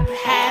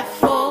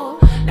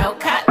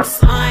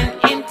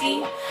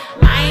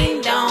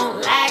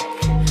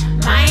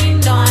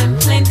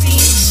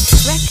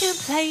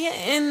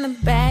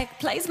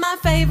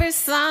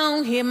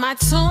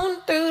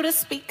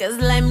speakers,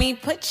 let me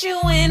put you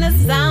in a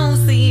zone.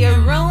 See a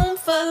room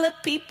full of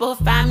people,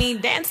 find me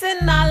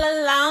dancing all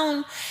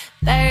alone.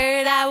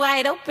 Third eye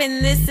wide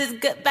open, this is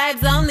good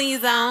vibes only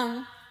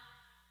zone.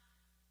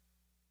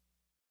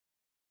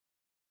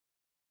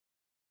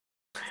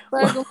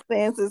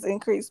 Circumstances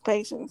increase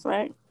patience,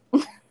 right?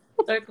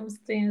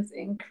 Circumstance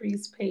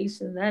increase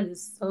patience. That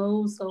is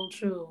so, so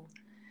true.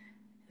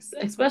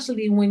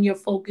 Especially when you're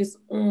focused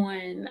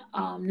on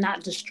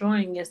not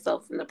destroying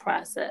yourself in the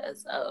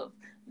process of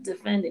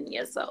defending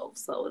yourself.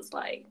 So it's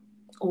like,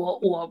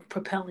 or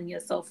propelling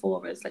yourself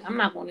forward. It's like, I'm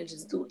not going to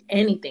just do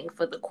anything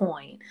for the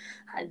coin.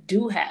 I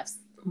do have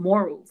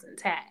morals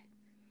intact.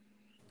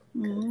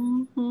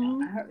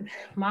 Mm-hmm.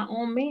 My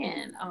own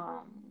man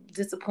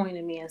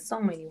disappointed me in so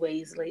many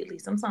ways lately.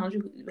 Sometimes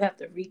you have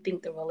to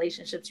rethink the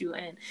relationships you're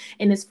in.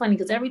 And it's funny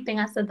because everything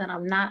I said that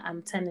I'm not,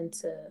 I'm tending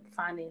to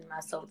finding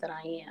myself that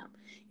I am.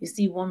 You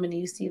see women,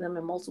 you see them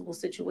in multiple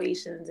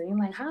situations, and you're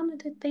like, how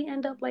did they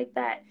end up like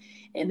that?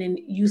 And then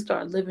you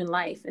start living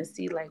life and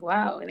see like,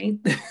 wow, it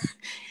ain't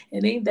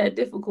that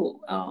difficult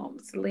to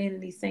land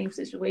in these same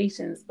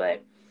situations.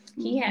 But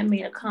he had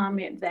made a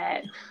comment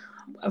that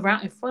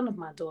around in front of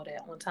my daughter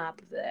on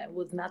top of that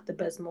was not the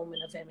best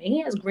moment of him. And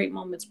he has great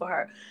moments for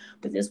her,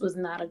 but this was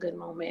not a good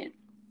moment,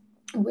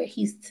 where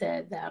he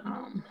said that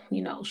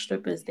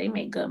strippers, they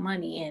make good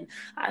money, and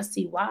I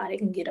see why. They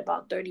can get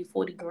about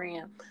 40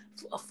 grand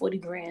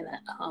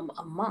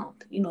a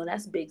month.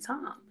 That's big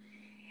time.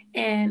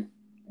 And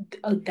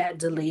that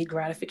delayed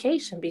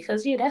gratification,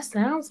 because that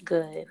sounds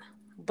good,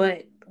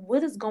 but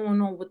what is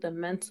going on with the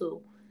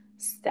mental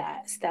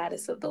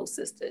status of those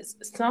sisters?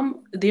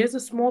 There's a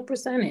small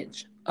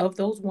percentage of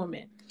those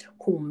women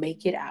who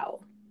make it out.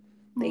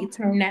 They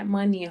turn that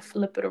money and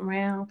flip it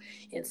around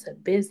into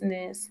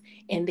business,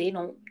 and they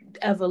don't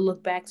ever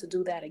look back to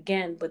do that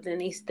again. But then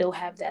they still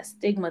have that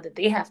stigma that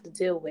they have to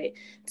deal with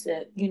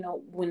to,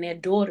 when their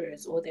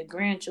daughters or their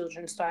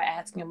grandchildren start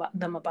asking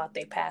them about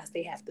their past,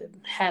 they have to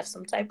have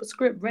some type of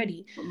script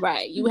ready.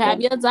 Right. You have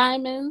your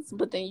diamonds,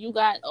 but then you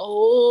got a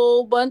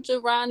whole bunch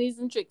of Ronnies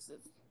and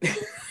Trixes.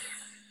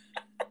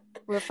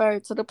 Refer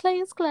to the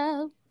Players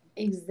Club.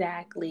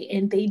 Exactly.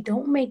 And they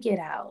don't make it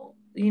out.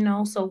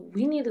 So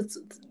we need to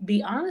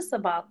be honest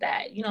about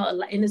that,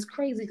 and it's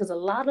crazy because a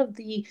lot of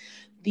these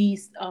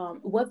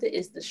whether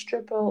it's the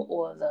stripper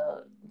or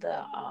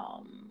the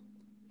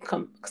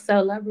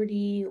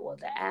celebrity or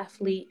the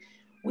athlete,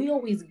 we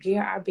always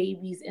gear our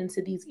babies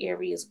into these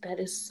areas that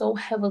is so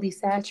heavily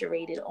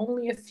saturated.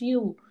 Only a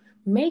few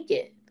make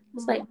it.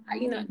 It's like,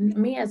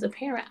 me as a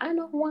parent, I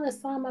don't want to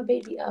sign my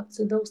baby up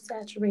to those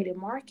saturated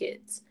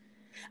markets.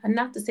 And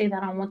not to say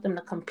that I want them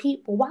to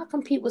compete, but why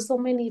compete with so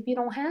many if you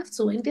don't have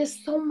to? And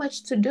there's so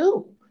much to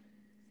do.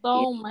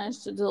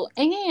 Much to do.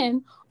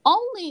 And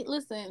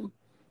listen,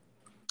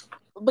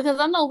 because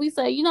I know we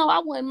say,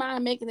 I wouldn't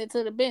mind making it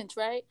to the bench,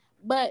 right?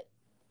 But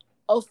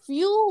a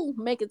few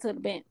make it to the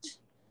bench.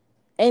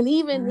 And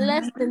even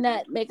less than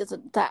that make it to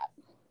the top.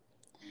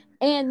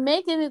 And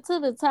making it to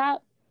the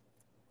top,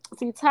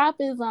 see, top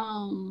is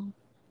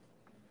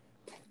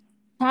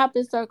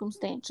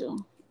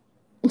circumstantial.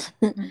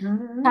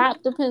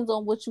 Top depends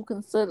on what you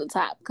consider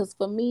top, because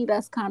for me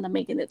that's kind of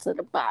making it to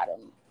the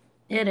bottom.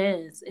 It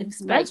is,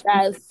 especially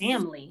like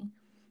family,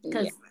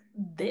 because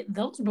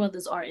those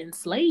brothers are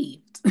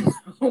enslaved. I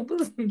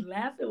was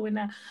laughing when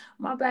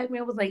my black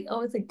man was like,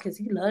 oh, it's because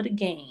he loved the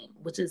game,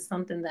 which is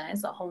something that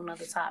is a whole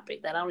nother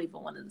topic that I don't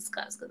even want to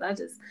discuss,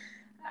 because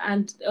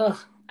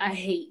I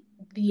hate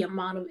the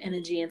amount of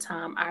energy and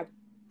time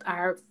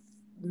our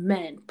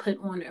men put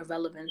on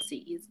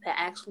irrelevancies that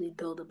actually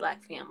build a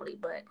black family.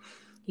 But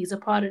he's a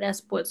part of that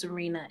sports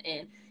arena,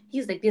 and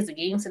he's like, there's a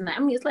game tonight. I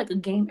mean, it's like a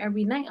game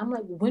every night. I'm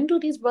like, when do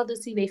these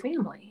brothers see their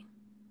family?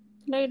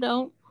 They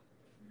don't.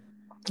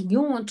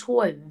 You on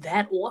tour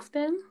that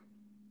often?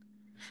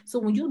 So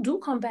when you do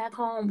come back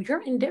home,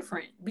 you're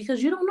indifferent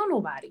because you don't know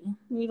nobody.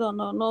 You don't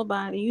know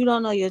nobody. You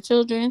don't know your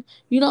children.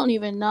 You don't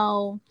even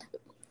know.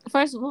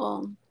 First of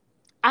all,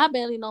 I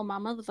barely know my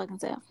motherfucking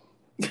self.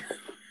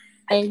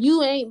 And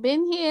you ain't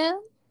been here,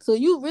 so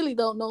you really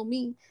don't know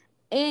me.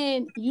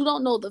 And you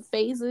don't know the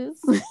phases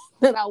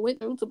that I went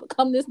through to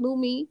become this new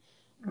me.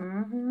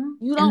 Mm-hmm.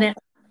 You don't.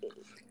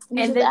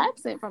 And then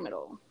absent from it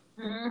all.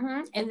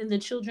 Mm-hmm. And then the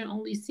children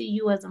only see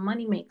you as a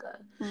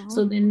moneymaker. Mm-hmm.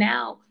 So then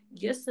now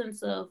your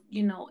sense of,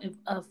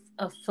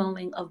 of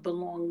feeling of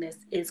belongingness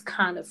is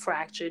kind of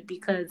fractured,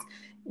 because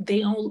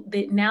now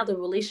the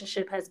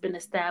relationship has been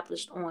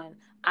established on,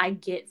 I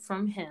get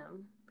from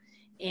him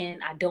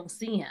and I don't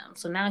see him.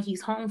 So now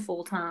he's home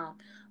full time.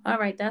 All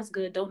right, that's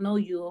good. Don't know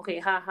you.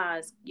 Okay,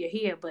 you're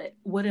here, but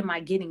what am I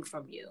getting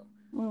from you?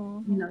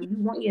 Mm-hmm. You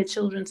want your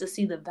children to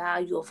see the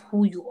value of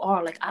who you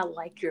are. Like, I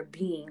like your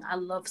being. I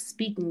love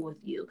speaking with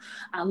you.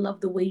 I love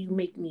the way you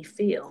make me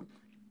feel.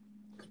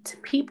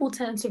 People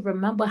tend to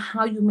remember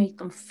how you make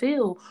them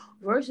feel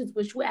versus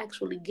what you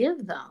actually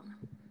give them.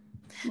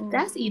 Mm-hmm.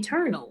 That's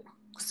eternal.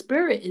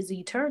 Spirit is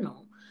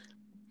eternal.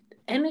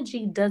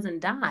 Energy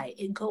doesn't die.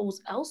 It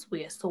goes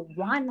elsewhere. So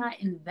why not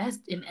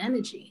invest in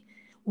energy?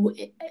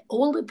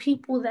 All the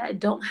people that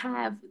don't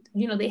have,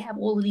 they have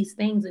all of these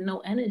things and no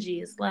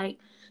energy. It's like,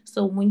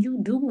 so when you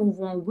do move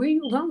on, where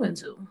you going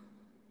to?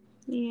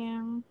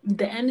 Yeah.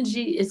 The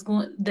energy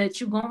that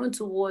you're going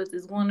towards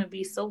is going to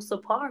be so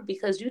subpar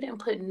because you didn't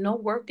put no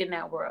work in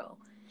that world,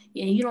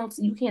 and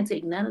you can't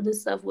take none of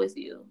this stuff with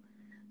you.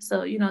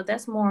 So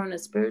that's more in a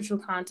spiritual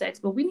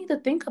context, but we need to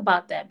think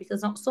about that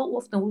because so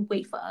often we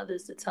wait for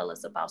others to tell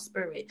us about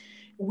spirit.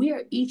 We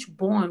are each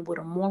born with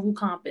a moral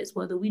compass,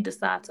 whether we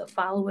decide to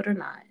follow it or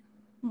not.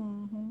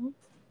 Mm-hmm.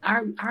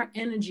 Our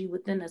energy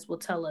within us will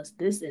tell us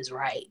this is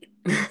right.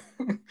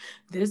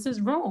 This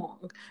is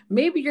wrong.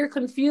 Maybe you're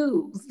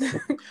confused.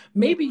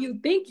 Maybe you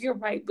think you're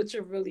right, but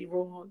you're really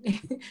wrong.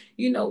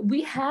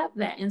 We have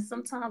that. And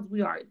sometimes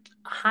we are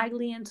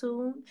highly in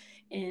tune.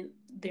 And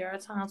there are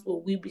times where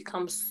we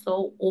become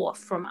so off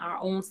from our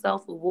own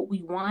self of what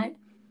we want.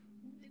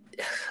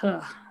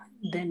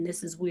 Then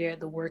this is where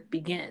the work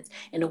begins.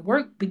 And the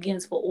work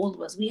begins for all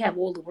of us. We have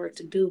all the work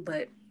to do,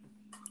 but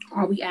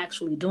are we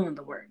actually doing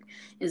the work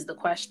is the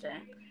question.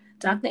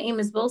 Dr.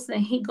 Amos Wilson,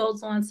 he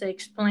goes on to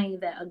explain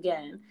that,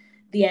 again,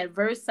 the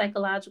adverse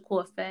psychological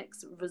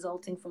effects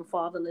resulting from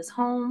fatherless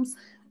homes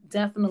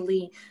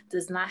definitely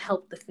does not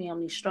help the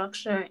family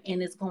structure,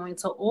 and is going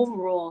to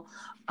overall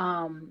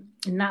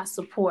not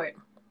support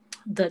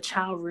the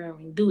child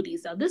rearing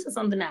duties. Now, this is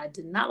something that I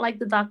did not like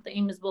that Dr.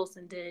 Amos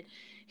Wilson did.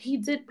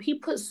 He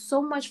put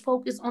so much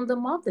focus on the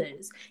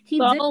mothers.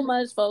 So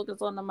much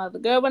focus on the mother.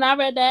 Girl, when I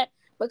read that,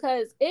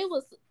 because it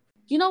was,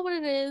 you know what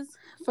it is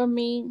for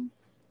me?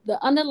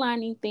 The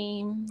underlining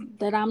theme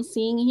that I'm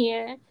seeing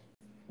here,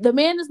 the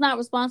man is not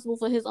responsible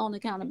for his own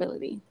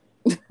accountability.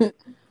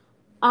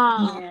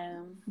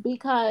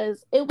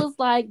 Because it was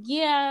like,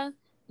 yeah,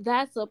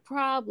 that's a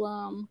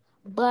problem,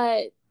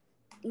 but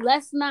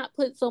let's not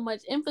put so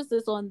much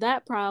emphasis on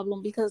that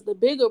problem because the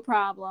bigger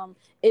problem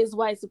is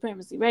white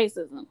supremacy,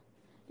 racism.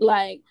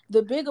 Like,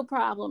 the bigger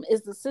problem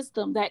is the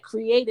system that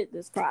created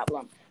this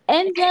problem.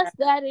 And yes,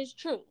 that is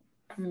true.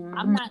 Mm-hmm.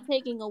 I'm not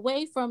taking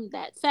away from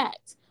that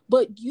fact,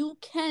 but you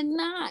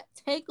cannot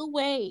take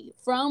away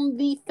from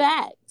the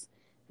fact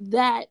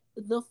that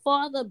the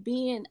father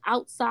being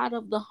outside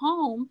of the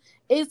home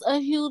is a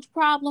huge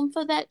problem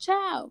for that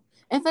child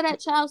and for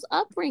that child's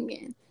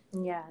upbringing.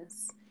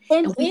 Yes.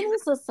 And in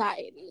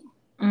society.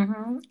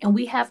 Mm-hmm. And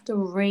we have to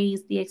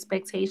raise the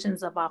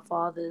expectations of our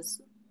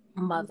father's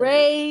mother.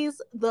 Raise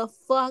the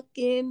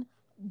fucking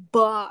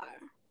bar.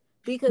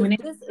 Because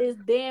this is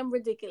damn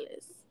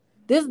ridiculous.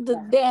 This is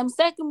the damn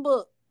second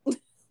book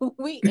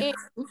we in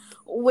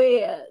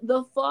where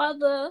the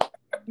father,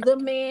 the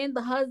man,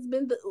 the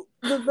husband,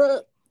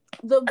 the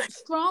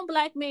strong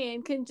black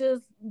man can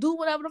just do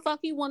whatever the fuck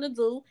he want to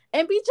do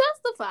and be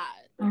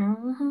justified.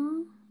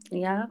 Mm-hmm.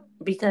 Yeah,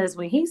 because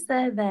when he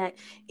said that,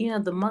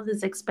 the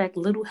mothers expect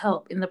little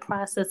help in the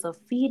process of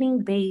feeding,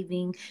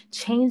 bathing,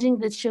 changing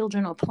the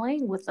children, or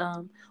playing with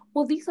them,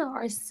 well, these are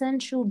our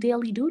essential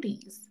daily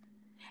duties.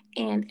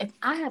 And if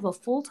I have a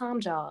full-time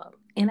job,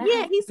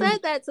 he said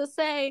that to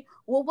say,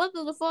 well,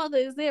 whether the father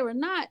is there or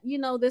not,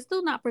 they're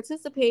still not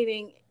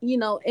participating, in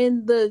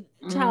the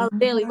child's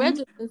daily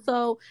regimen.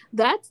 So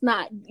that's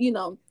not,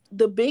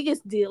 the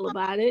biggest deal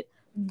about it.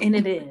 And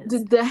it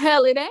is. The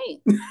hell it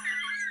ain't.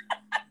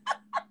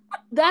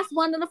 That's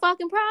one of the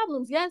fucking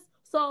problems. Yes.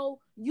 So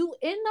you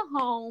in the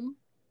home,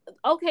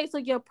 okay, so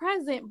you're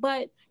present,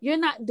 but you're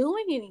not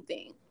doing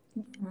anything.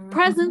 Mm-hmm.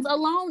 Presence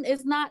alone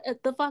is not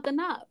the fuck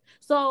enough.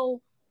 So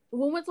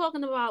when we're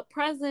talking about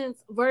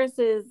presence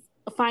versus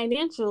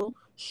financial,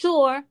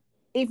 sure,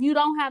 if you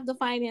don't have the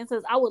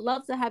finances, I would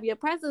love to have your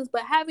presence,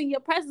 but having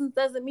your presence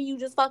doesn't mean you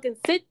just fucking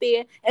sit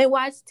there and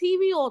watch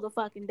TV all the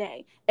fucking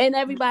day and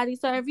everybody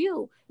serve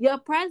you. Your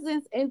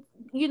presence and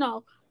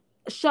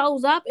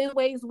shows up in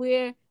ways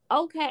where,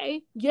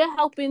 okay, you're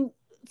helping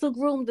to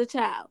groom the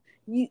child.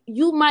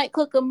 You might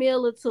cook a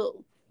meal or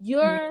two.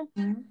 You're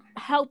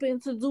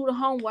helping to do the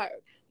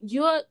homework.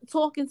 You're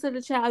talking to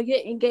the child. You're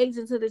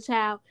engaging to the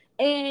child.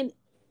 And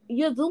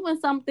you're doing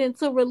something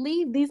to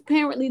relieve these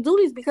parently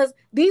duties because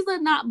these are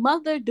not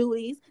mother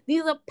duties.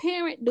 These are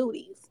parent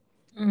duties.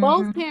 Mm-hmm.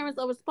 Both parents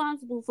are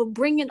responsible for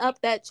bringing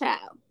up that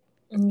child.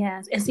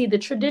 Yes. And see, the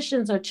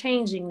traditions are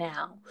changing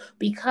now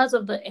because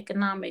of the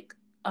economic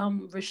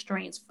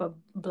restraints for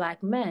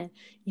Black men.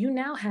 You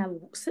now have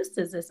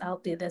sisters that's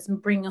out there that's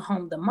bringing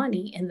home the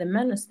money and the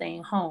men are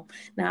staying home.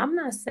 Now, I'm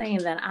not saying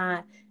that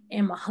I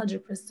am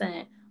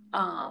 100%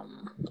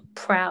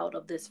 proud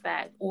of this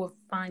fact or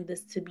find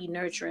this to be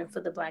nurturing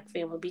for the Black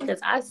family because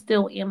I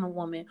still am a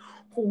woman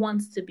who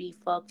wants to be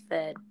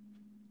fuck-fed,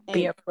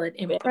 barefoot,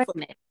 and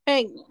pregnant.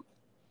 And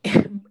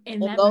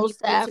go to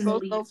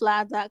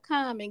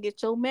AfroSoFly.com and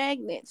get your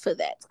magnet for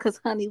that because,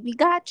 honey, we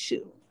got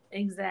you.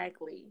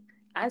 Exactly.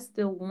 I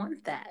still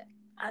want that.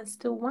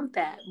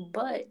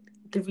 But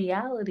the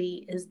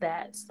reality is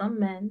that some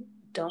men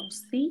don't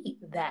see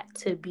that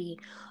to be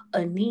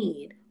a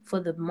need for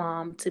the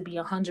mom to be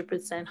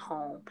 100%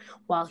 home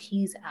while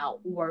he's out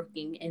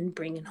working and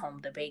bringing home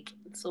the bacon.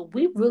 So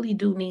we really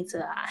do need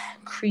to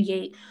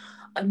create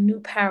a new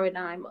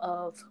paradigm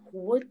of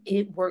what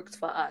it works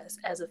for us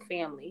as a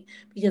family.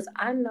 Because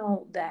I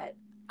know that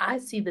I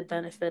see the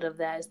benefit of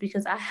that is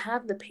because I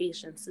have the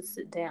patience to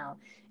sit down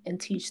and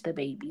teach the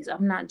babies.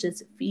 I'm not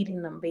just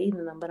feeding them,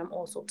 bathing them, but I'm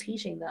also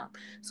teaching them.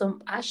 So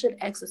I should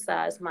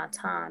exercise my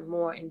time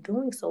more in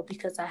doing so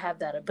because I have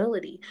that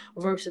ability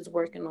versus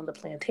working on the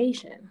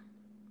plantation.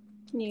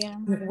 Yeah.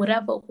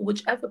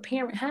 Whichever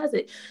parent has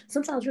it.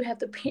 Sometimes you have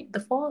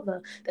the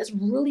father that's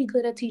really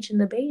good at teaching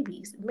the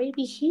babies.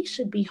 Maybe he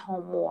should be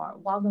home more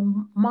while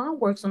the mom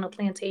works on the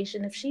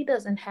plantation if she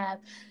doesn't have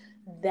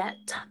that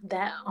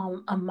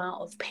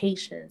amount of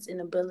patience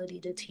and ability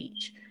to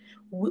teach.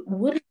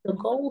 What is the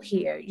goal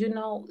here?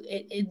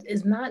 It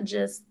is not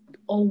just,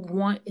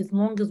 one, as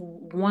long as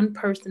one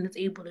person is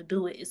able to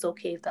do it, it's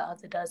okay if the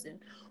other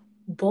doesn't.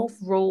 Both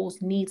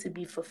roles need to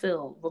be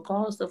fulfilled,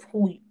 regardless of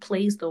who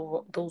plays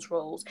those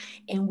roles.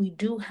 And we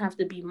do have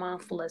to be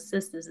mindful as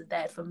sisters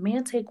that if a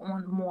man take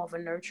on more of a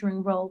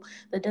nurturing role,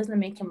 that doesn't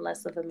make him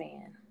less of a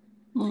man.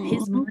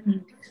 His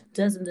money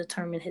doesn't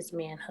determine his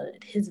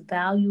manhood. His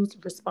values,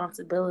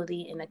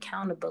 responsibility, and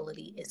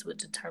accountability is what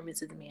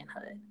determines his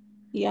manhood.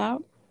 Yeah.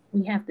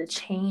 We have to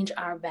change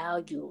our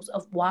values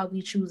of why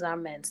we choose our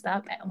men.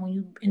 Stop when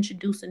you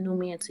introduce a new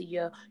man to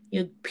your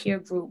peer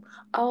group.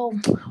 Oh,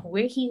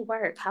 where he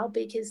work, how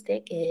big his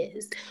dick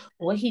is,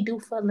 what he do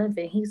for a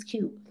living. He's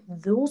cute.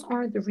 Those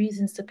aren't the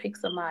reasons to pick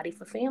somebody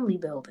for family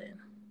building.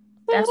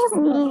 That's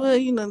Well,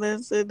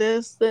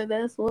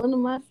 that's one of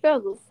my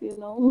struggles.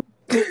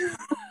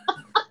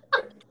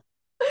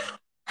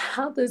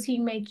 How does he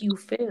make you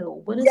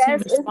feel? What is he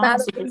Yes, it's not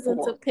a responsible reason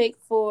to for? pick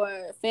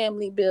for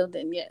family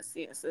building. Yes,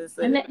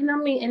 And I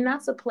mean, and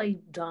not to play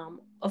dumb.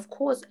 Of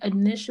course,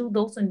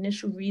 those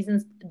initial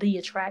reasons, the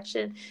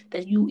attraction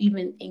that you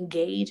even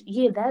engage,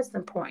 yeah, that's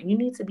important. You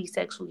need to be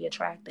sexually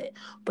attracted,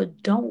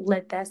 but don't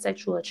let that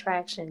sexual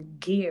attraction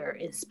gear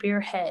and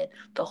spearhead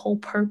the whole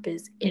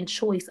purpose and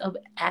choice of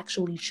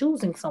actually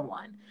choosing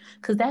someone.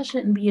 Because that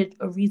shouldn't be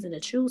a reason to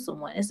choose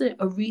someone. It's a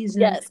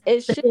reason yes,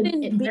 it to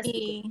shouldn't investigate.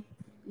 be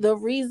the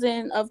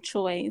reason of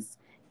choice,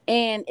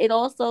 and it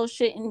also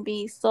shouldn't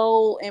be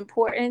so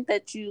important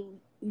that you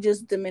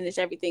just diminish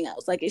everything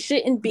else. Like it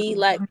shouldn't be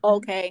like,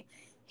 okay,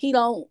 he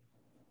don't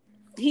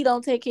he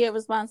don't take care of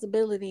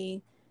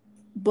responsibility,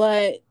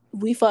 but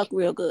we fuck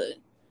real good.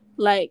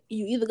 Like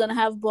you either gonna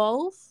have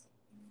both,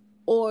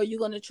 or you're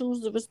gonna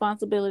choose the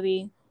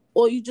responsibility,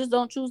 or you just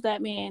don't choose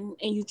that man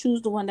and you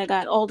choose the one that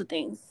got all the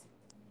things.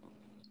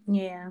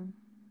 Yeah,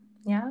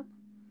 yeah.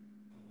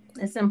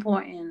 It's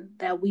important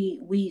that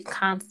we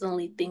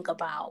constantly think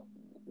about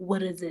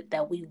what is it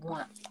that we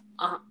want,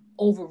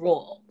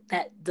 overall.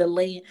 That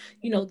delay,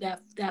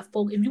 that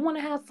folk. If you want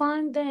to have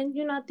fun, then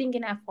you're not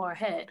thinking that far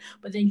ahead.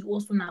 But then you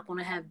also not going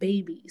to have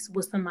babies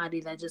with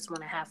somebody that just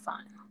want to have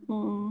fun.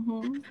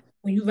 Mm-hmm.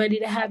 When you're ready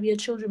to have your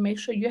children, make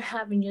sure you're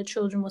having your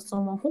children with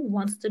someone who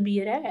wants to be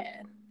a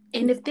dad.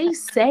 And if they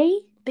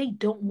say they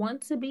don't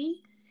want to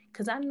be,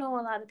 because I know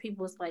a lot of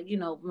people, it's like,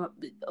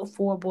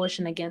 for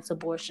abortion, against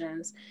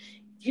abortions.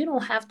 You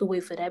don't have to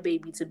wait for that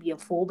baby to be a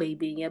full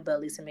baby in your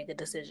belly to make a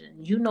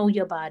decision. You know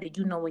your body.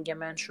 You know when your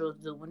menstruals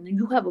do. When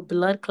you have a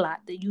blood clot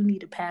that you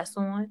need to pass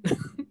on,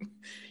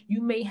 you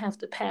may have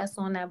to pass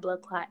on that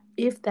blood clot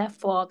if that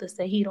father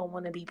say he don't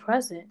want to be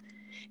present.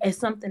 It's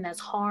something that's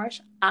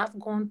harsh. I've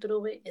gone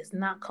through it. It's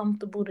not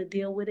comfortable to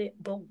deal with it.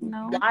 But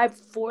No. why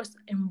force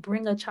and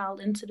bring a child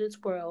into this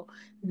world,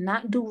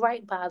 not do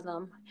right by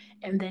them,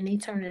 and then they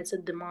turn into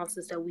the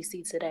monsters that we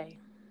see today?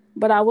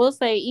 But I will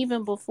say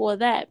even before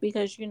that,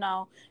 because you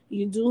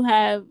do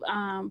have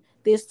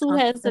there's two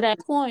heads to that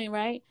coin,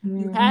 right? You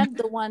Mm-hmm. have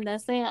the one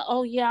that's saying,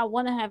 "Oh yeah, I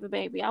want to have a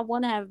baby. I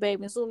want to have a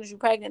baby." As soon as you're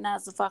pregnant, now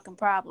it's a fucking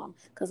problem.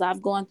 Because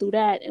I've gone through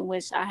that in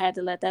which I had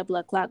to let that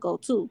blood clot go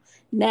too.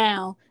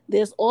 Now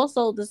there's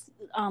also this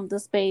the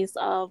space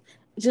of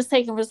just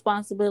taking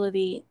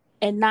responsibility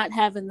and not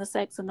having the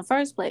sex in the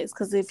first place.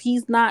 Because if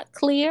he's not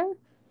clear,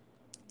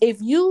 if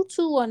you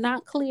two are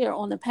not clear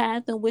on the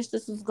path in which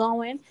this is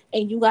going,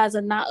 and you guys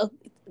are not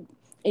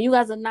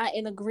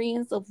in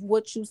agreement of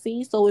what you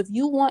see. So if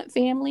you want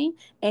family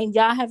and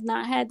y'all have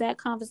not had that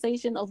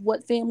conversation of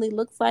what family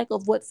looks like,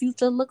 of what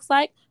future looks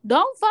like,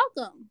 don't fuck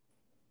them.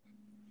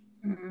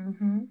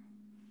 Mm-hmm.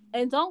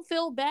 And don't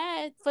feel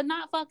bad for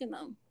not fucking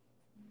them.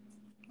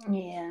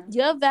 Yeah.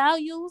 Your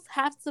values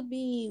have to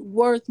be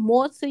worth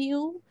more to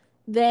you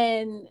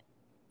than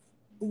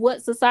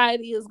what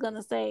society is going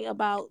to say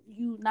about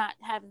you not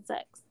having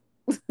sex.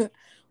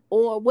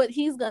 Or what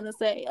he's going to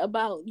say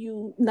about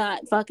you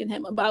not fucking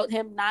him, about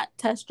him not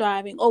test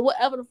driving, or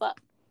whatever the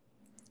fuck.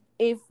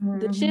 If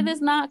the shit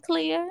is not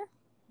clear,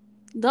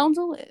 don't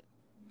do it.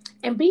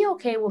 And be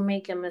okay with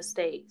making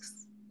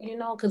mistakes,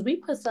 because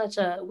we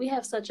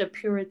have such a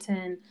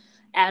Puritan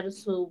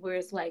attitude where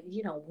it's like,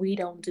 we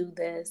don't do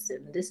this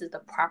and this is the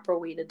proper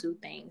way to do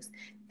things.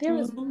 There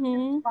is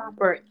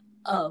proper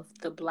of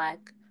the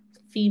Black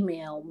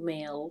female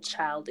male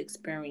child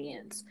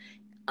experience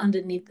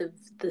underneath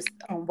this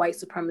white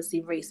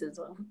supremacy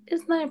racism.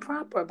 It's nothing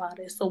proper about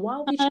it. So why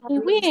are we trying to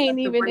we ain't set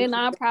the even in right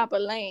our proper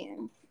land.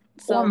 or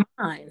So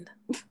mind?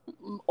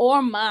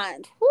 or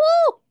mind.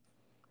 Woo!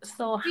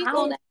 So Speak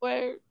how on that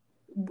word.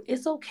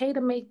 it's okay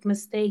to make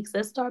mistakes.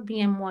 Let's start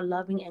being more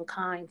loving and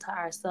kind to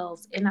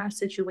ourselves in our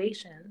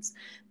situations.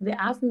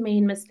 That I've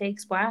made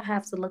mistakes where I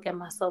have to look at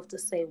myself to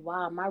say,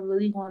 wow, am I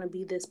really going to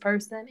be this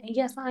person? And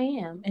yes, I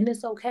am. And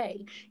it's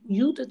okay.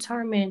 You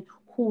determine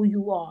who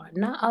you are,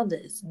 not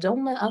others.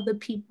 Don't let other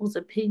people's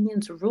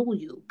opinions rule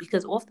you,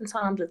 because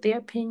oftentimes if their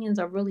opinions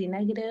are really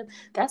negative,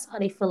 that's how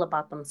they feel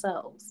about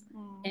themselves.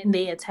 And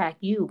they attack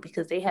you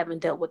because they haven't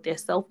dealt with their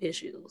self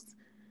issues.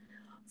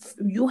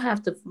 You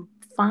have to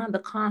find the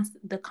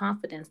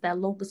confidence, that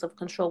locus of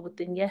control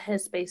within your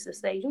headspace to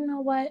say, you know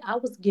what, I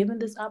was given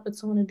this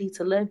opportunity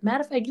to live.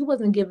 Matter of fact, you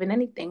wasn't given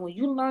anything. When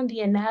you learned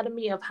the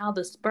anatomy of how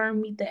the sperm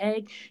meet the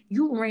egg,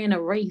 you ran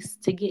a race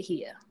to get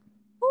here.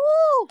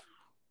 Woo!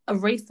 A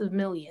race of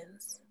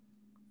millions.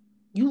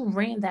 You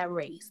ran that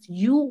race.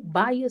 You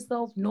by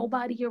yourself,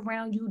 nobody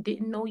around you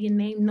didn't know your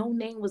name. No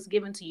name was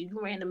given to you. You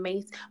ran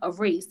a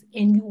race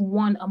and you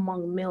won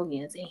among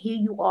millions. And here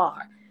you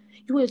are.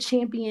 You're a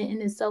champion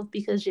in itself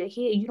because you're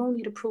here. You don't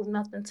need to prove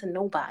nothing to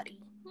nobody.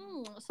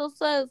 So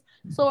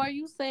are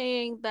you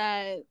saying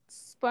that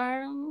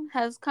sperm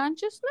has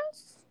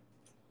consciousness?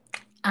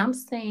 I'm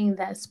saying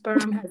that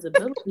sperm has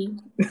ability.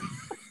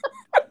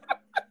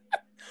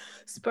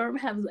 Sperm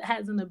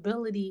has an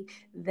ability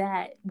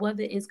that,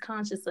 whether it's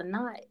conscious or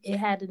not, it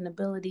had an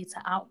ability to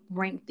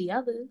outrank the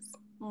others.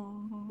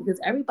 Because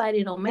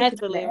everybody don't make it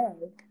to the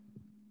egg.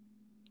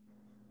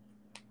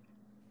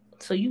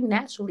 So you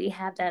naturally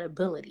have that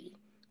ability.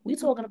 We're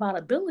talking about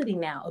ability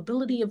now,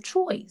 ability of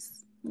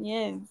choice.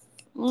 Yes.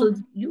 So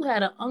you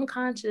had an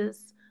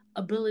unconscious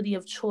ability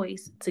of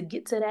choice to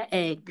get to that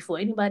egg before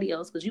anybody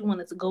else, because you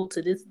wanted to go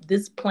to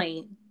this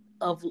plane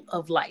of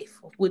life,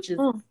 which is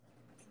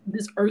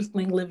this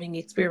earthling living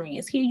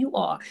experience. Here you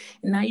are,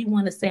 and now you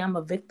want to say I'm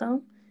a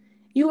victim?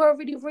 You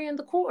already ran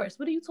the course.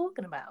 What are you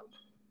talking about?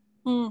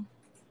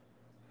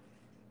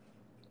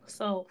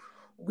 So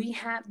we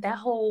have that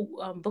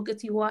whole Booker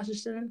T.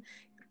 Washington,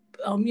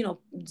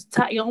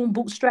 tie your own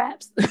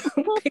bootstraps. Yes,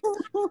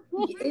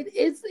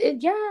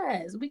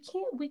 we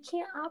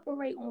can't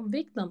operate on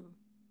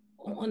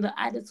the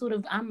attitude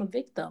of I'm a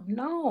victim.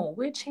 No,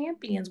 we're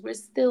champions. We're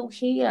still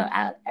here.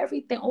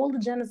 Everything, all the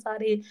genocide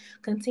they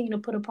continue to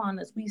put upon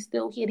us, we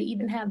still here to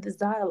even have this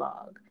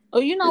dialogue. Oh,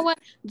 you know what?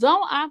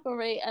 Don't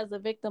operate as a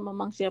victim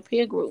amongst your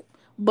peer group,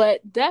 but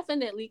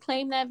definitely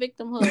claim that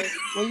victimhood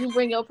when you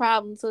bring your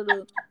problem to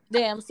the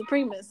damn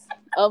supremacists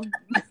of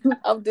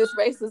this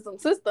racism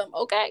system.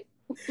 Okay,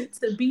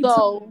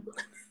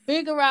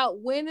 figure out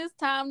when it's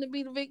time to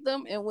be the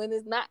victim and when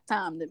it's not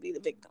time to be the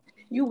victim.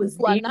 You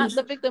are not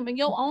the victim in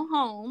your own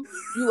home.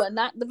 You are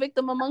not the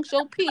victim amongst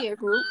your peer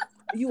group.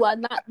 You are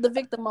not the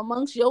victim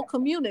amongst your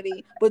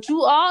community, but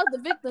you are the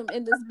victim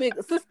in this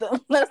bigger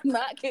system. Let's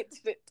not get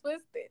shit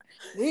twisted.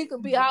 We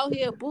could be out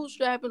here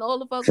bootstrapping all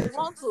the fuck we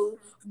want to,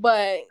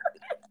 but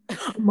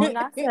among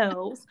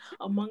ourselves.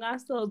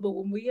 But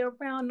when we are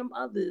around them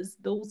others,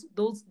 those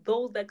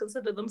that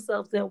consider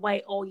themselves that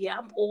white, oh yeah,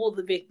 I'm all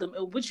the victim.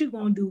 And what you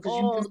gonna do?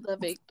 Because you're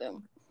the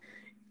victim,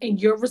 and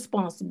you're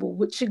responsible.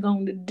 What you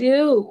gonna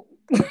do?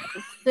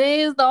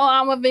 Since though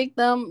I'm a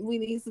victim, we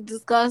need to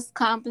discuss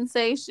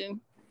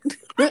compensation.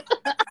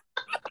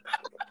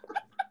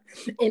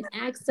 And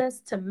access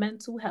to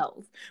mental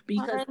health,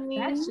 because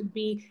that should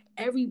be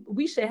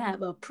we should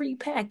have a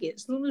pre-package.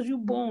 As soon as you're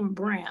born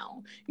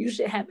brown, you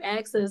should have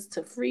access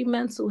to free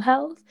mental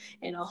health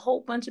and a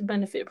whole bunch of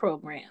benefit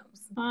programs.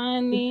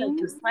 Because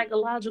the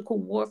psychological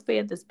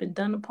warfare that's been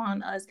done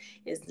upon us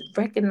is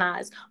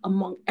recognized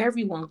among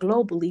everyone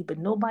globally, but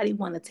nobody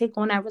want to take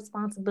on that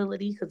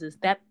responsibility because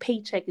that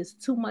paycheck is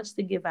too much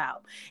to give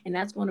out, and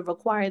that's going to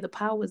require the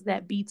powers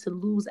that be to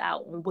lose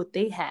out on what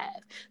they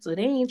have. So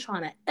they ain't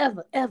trying to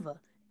ever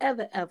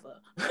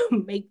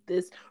make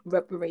this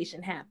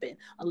reparation happen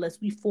unless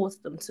we force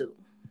them to.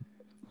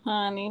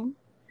 Honey.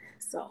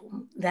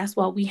 So that's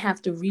why we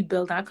have to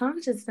rebuild our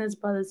consciousness,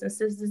 brothers and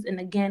sisters. And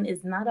again,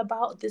 it's not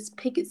about this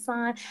picket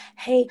sign.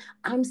 Hey,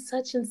 I'm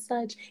such and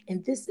such,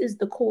 and this is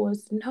the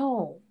cause.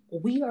 No,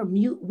 we're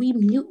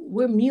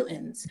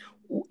mutants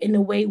in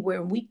a way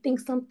where we think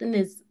something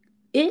is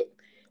it.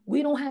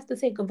 We don't have to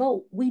take a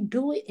vote. We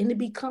do it and it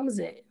becomes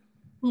it.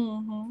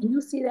 And you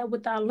see that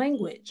with our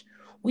language.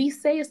 We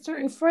say a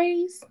certain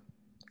phrase.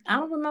 I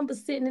don't remember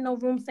sitting in no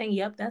room saying,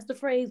 yep, that's the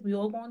phrase. We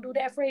all going to do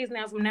that phrase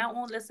now. From now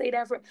on, let's say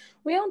that phrase.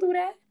 We don't do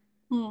that.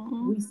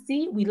 We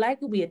see it, we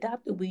like it, we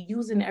adopt it, we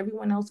use it, and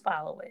everyone else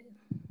follow it.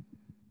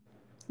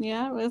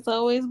 Yeah, it's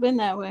always been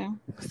that way.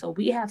 So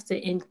we have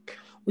to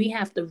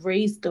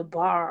raise the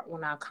bar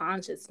on our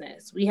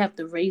consciousness. We have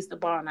to raise the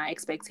bar on our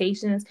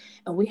expectations,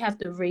 and we have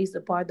to raise the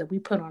bar that we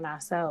put on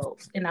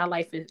ourselves in our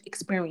life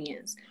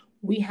experience.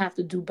 We have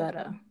to do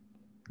better.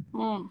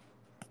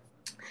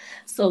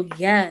 So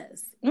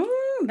yes,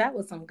 that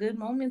was some good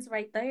moments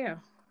right there.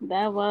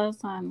 That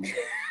was, honey.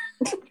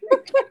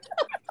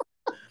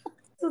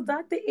 So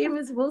Dr.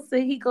 Amos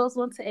Wilson, he goes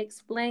on to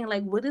explain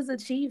like what is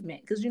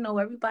achievement, because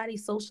everybody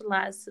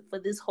socialized for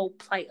this whole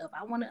plight of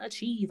I want to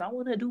achieve, I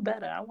want to do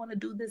better, I want to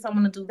do this, I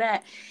want to do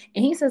that,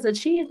 and he says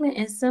achievement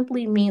it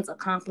simply means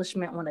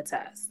accomplishment on a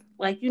test.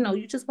 Like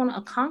you just want to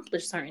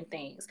accomplish certain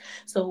things.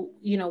 So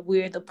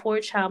where the poor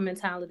child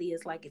mentality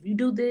is like if you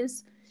do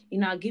this,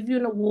 I'll give you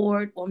an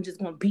award, or I'm just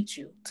gonna beat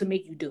you to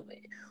make you do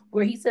it.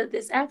 Where he said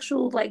there's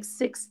actual like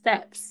 6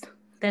 steps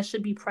that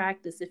should be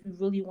practiced if you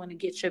really want to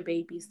get your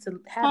babies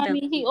to have that.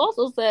 He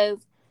also says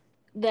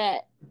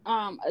that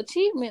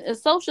achievement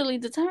is socially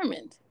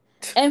determined.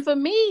 And for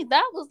me,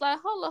 that was like,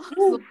 hold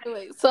on.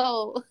 Wait.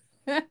 So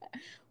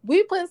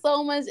we put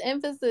so much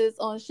emphasis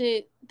on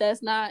shit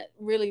that's not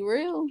really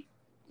real.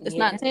 It's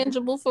not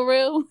tangible for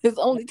real. It's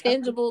only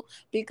tangible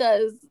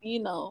because,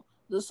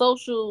 the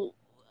social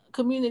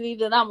community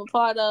that I'm a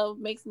part of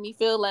makes me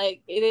feel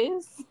like it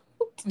is.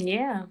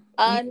 Yeah.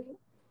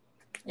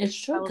 It's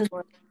true.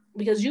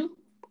 Because you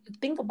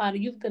think about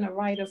it, you've been a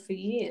writer for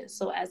years.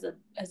 So as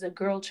a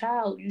girl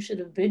child, you should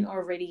have been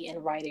already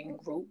in writing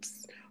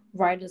groups,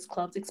 writers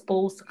clubs,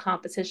 exposed to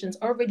competitions,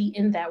 already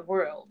in that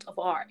world of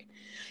art.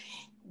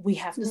 We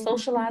have to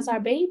socialize our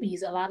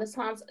babies. A lot of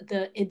times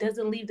it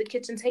doesn't leave the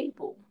kitchen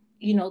table.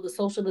 The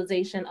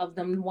socialization of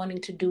them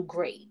wanting to do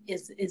great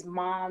is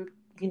mom,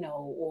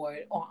 or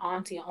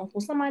auntie or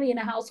uncle, somebody in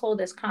the household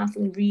that's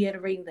constantly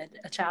reiterating that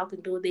a child can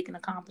do it, they can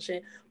accomplish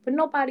it, but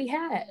nobody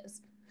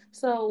has.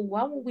 So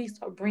why would we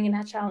start bringing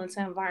that child into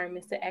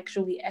environments to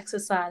actually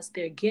exercise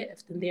their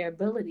gift and their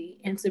ability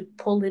and to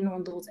pull in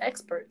on those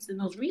experts and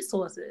those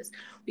resources?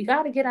 We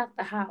got to get out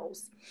the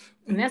house.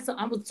 And I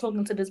was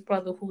talking to this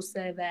brother who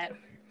said that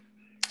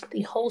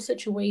the whole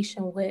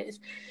situation with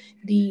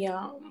the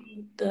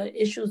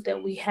issues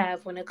that we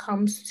have when it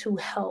comes to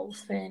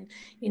health and,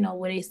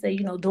 where they say,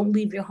 don't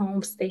leave your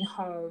home, stay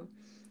home.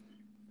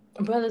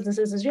 Brothers and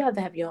sisters, you have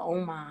to have your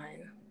own mind.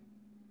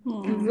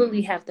 You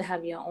really have to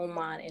have your own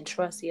mind and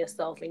trust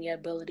yourself and your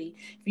ability.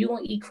 If you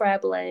want to eat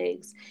crab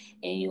legs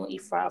and you want to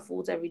eat fried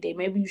foods every day,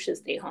 maybe you should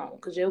stay home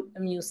because your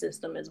immune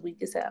system is weak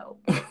as hell.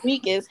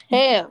 Weak as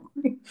hell.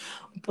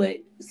 But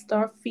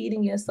start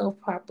feeding yourself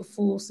proper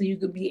food so you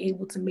could be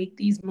able to make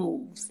these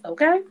moves,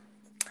 okay?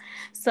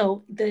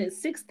 So the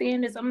 6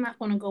 standards I'm not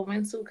going to go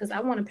into because I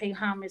want to pay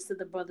homage to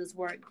the brother's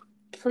work.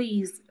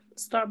 Please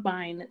start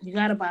buying it. You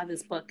got to buy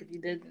this book if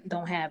you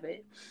don't have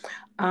it.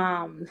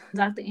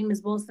 Dr.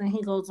 Amos Wilson,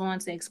 he goes on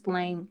to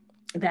explain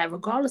that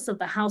regardless of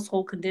the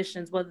household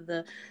conditions,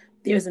 whether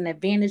there's an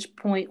advantage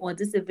point or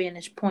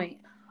disadvantage point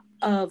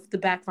of the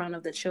background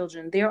of the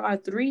children, there are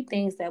 3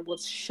 things that will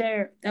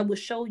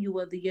show you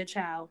whether your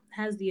child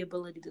has the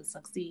ability to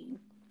succeed.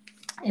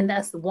 And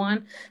that's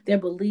 1, their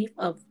belief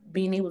of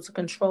being able to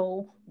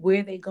control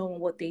where they go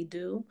and what they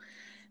do,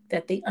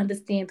 that they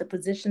understand the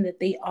position that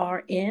they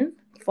are in,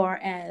 far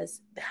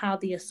as how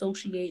they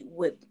associate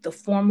with the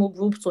formal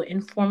groups or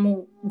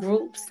informal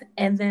groups,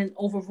 and then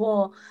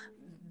overall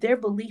their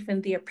belief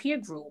in their peer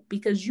group,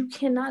 because you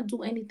cannot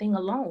do anything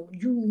alone.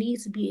 You need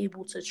to be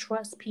able to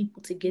trust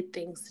people to get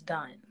things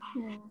done.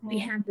 We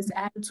have this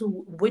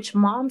attitude, which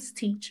moms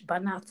teach by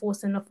not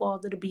forcing the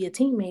father to be a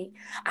teammate.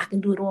 I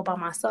can do it all by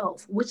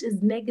myself, which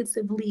is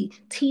negatively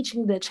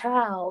teaching the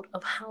child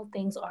of how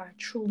things are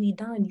truly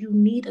done. You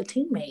need a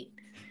teammate.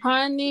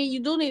 Honey,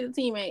 you do need a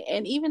teammate.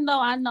 And even though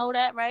I know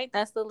that, right,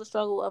 that's still a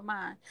struggle of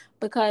mine.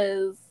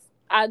 Because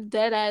I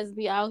dead ass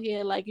be out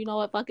here like, you know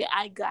what, fuck it,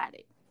 I got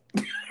it.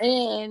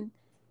 And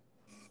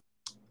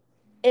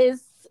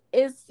it's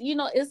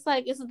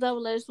like it's a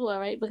double-edged sword,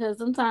 right? Because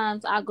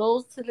sometimes I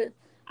go to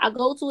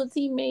a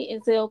teammate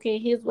and say, okay,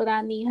 here's what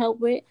I need help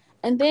with.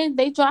 And then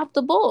they drop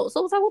the ball.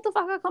 So it's like, what the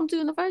fuck I come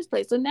to in the first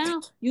place? So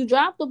now you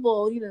drop the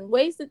ball, you done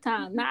wasted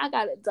time. Now I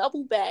got to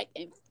double back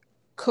and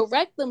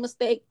correct the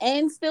mistake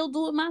and still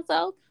do it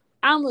myself.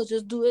 I'm gonna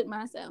just do it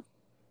myself.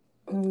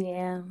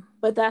 Yeah,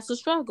 but that's a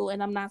struggle,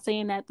 and I'm not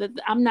saying that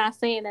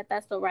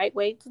that's the right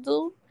way to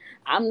do.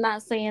 I'm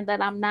not saying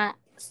that I'm not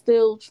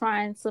still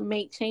trying to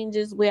make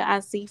changes where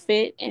I see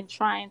fit and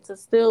trying to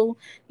still,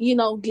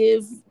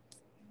 give,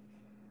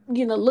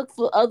 look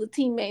for other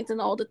teammates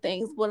and all the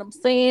things. What I'm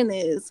saying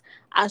is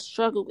I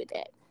struggle with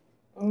that.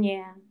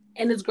 Yeah.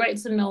 And it's great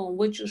to know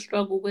what you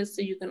struggle with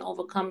so you can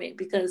overcome it,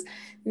 because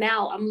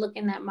now I'm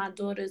looking at my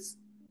daughter's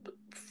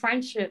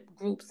friendship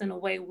groups in a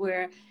way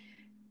where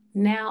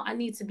now I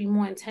need to be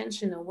more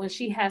intentional. When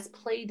she has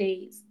play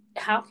dates,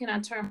 how can I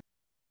turn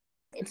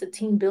into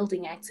team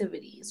building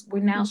activities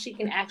where now she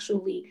can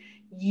actually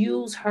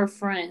use her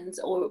friends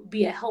or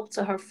be a help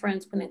to her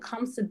friends when it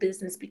comes to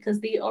business, because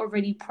they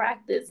already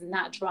practice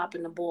not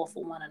dropping the ball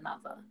for one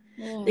another.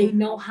 They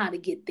know how to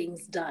get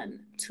things done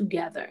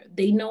together.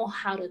 They know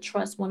how to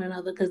trust one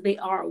another because they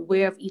are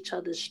aware of each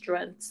other's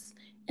strengths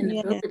and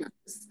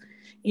abilities.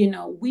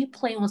 We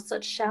play on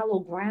such shallow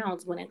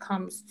grounds when it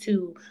comes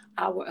to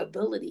our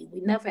ability.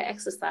 We never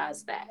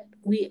exercise that.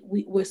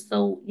 We're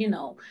so,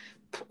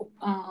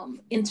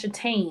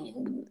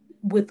 entertained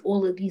with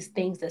all of these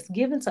things that's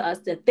given to us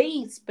that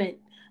they spent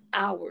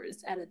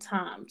hours at a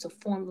time to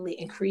formulate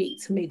and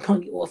create to make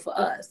money off of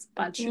us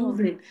by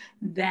choosing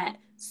that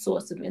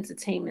source of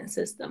entertainment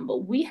system,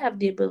 but we have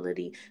the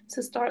ability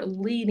to start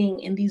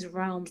leading in these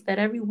realms that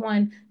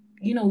everyone,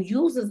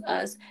 uses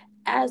us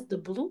as the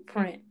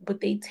blueprint, but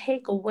they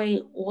take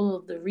away all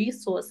of the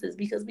resources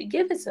because we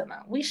give it to them.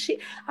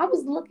 I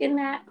was looking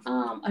at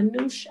a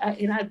new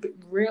and I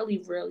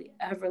rarely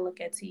ever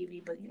look at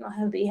TV, but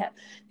how they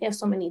have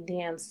so many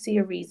damn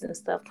series and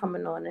stuff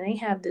coming on, and they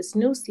have this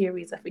new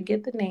series, I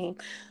forget the name,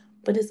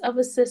 but it's of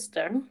a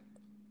sister,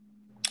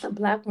 a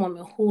Black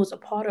woman who was a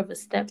part of a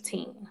step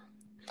team,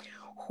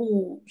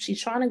 who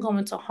she's trying to go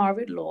into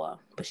Harvard Law,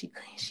 but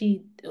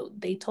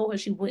they told her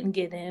she wouldn't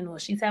get in, or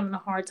she's having a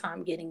hard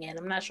time getting in.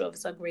 I'm not sure if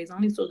it's her grades. I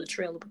only saw the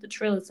trailer, but the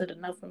trailer said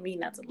enough for me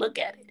not to look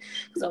at it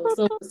because I was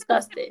so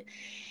disgusted.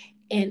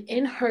 And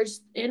in her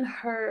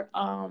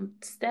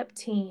step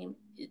team,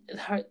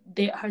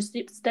 her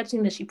step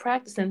team that she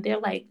practiced in, they're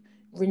like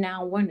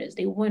renowned winners.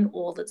 They win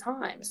all the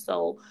time.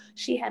 So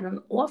she had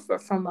an offer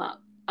from a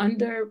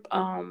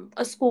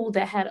school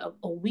that had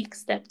a weak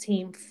step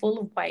team full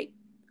of white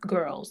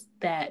girls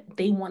that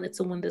they wanted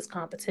to win this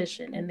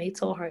competition, and they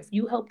told her, if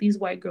you help these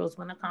white girls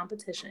win a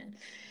competition,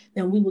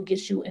 then we will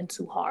get you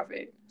into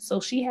Harvard. So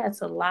she had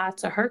to lie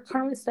to her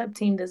current step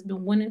team that's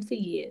been winning for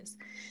years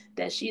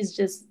that she's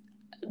just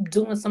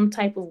doing some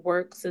type of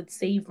work to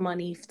save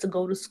money to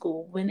go to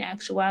school, when in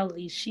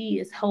actuality she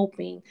is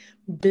helping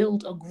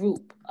build a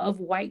group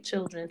of white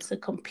children to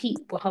compete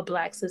with her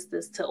Black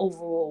sisters to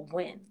overall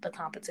win the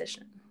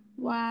competition.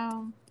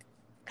 Wow.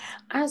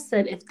 I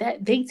said, if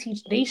that they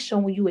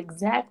showing you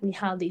exactly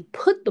how they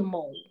put the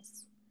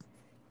molds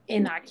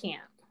in our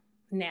camp.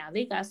 Now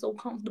they got so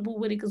comfortable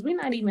with it because we're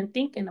not even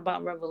thinking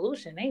about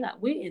revolution.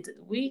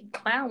 We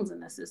clowns in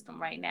the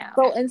system right now.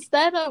 So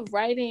instead of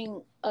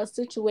writing a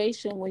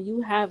situation where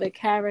you have a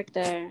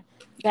character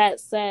that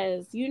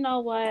says, you know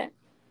what,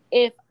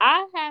 if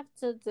I have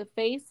to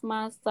deface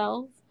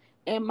myself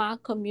and my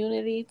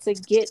community to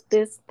get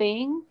this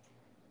thing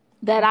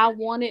that I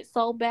wanted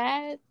so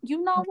bad,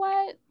 you know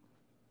what?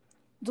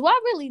 Do I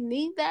really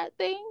need that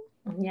thing?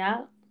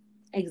 Yeah,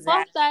 exactly.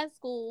 Fuck that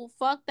school.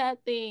 Fuck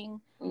that thing.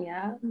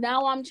 Yeah.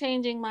 Now I'm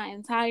changing my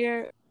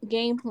entire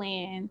game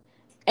plan,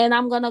 and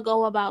I'm going to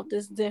go about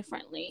this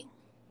differently.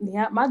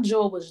 Yeah, my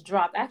jaw was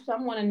dropped. Actually,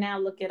 I'm going to now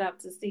look it up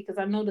to see, because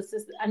I know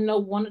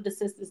one of the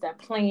sisters that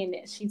playing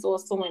it, she's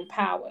also in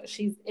power.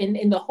 She's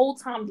in the whole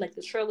time, like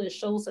the trailer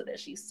shows her that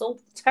she's so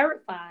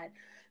terrified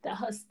that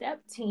her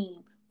step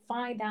team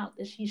find out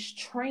that she's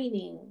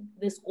training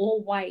this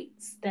all-white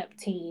step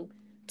team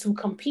to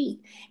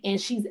compete, and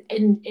she's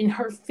in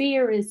her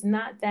fear is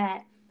not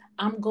that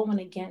I'm going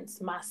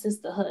against my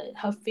sisterhood.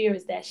 Her fear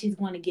is that she's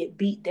going to get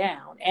beat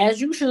down,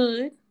 as you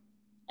should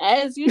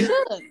out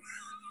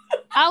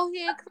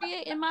here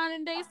creating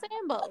modern day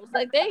Sambos.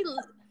 Like they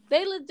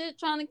legit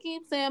trying to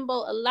keep Sambo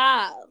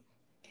alive,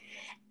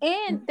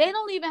 and they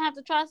don't even have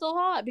to try so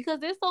hard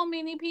because there's so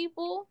many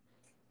people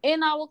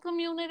in our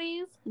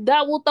communities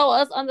that will throw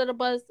us under the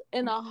bus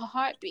in a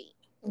heartbeat.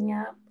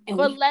 Yeah,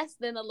 for less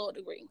than a law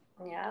degree.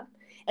 Yeah.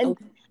 And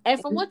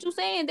from what you're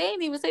saying, they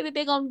ain't even say that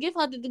they're gonna give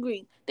her the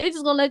degree. They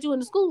just gonna let you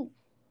into school.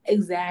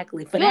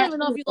 Exactly. You don't even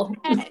know if you're gonna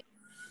pass.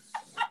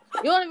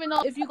 You don't even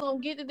know if you're gonna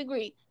get the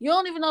degree. You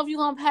don't even know if you're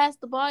gonna pass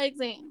the bar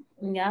exam.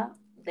 Yeah.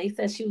 They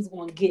said she was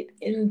gonna get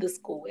in the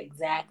school.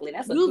 Exactly.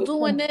 That's you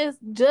doing this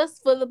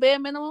just for the bare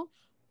minimum.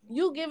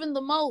 You giving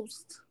the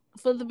most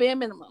for the bare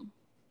minimum.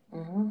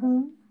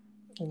 Mm-hmm.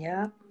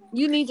 Yeah.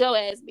 You need your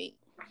ass beat.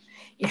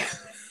 Yeah.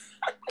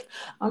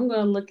 I'm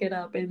gonna look it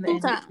up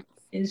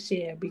and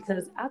share,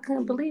 because I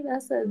couldn't believe it. I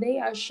said they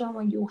are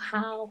showing you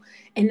how,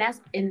 and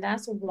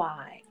that's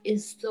why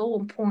it's so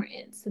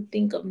important to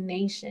think of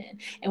nation.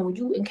 And when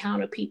you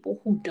encounter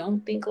people who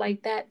don't think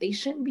like that, they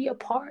shouldn't be a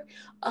part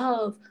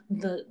of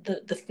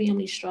the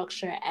family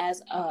structure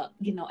as a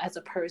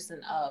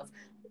person of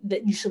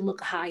that you should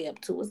look high up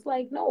to. It's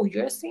like, no,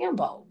 you're a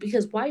Sambo,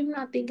 because why are you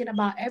not thinking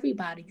about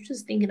everybody? You're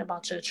just thinking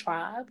about your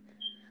tribe.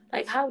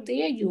 Like, how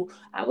dare you?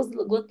 I was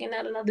looking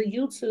at another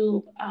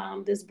YouTube,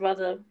 this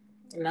brother,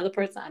 another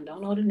person, I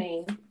don't know the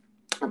name.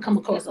 I come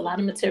across a lot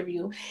of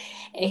material.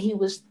 And he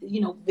was,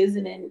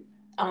 visiting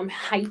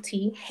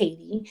Haiti.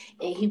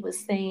 And he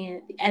was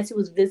saying, as he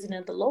was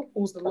visiting the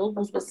locals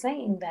were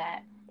saying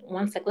that,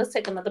 one sec, let's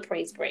take another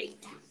praise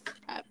break.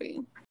 Happy.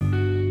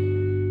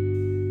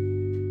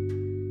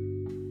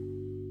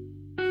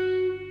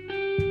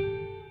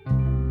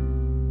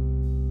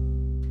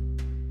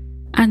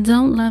 I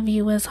don't love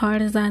you as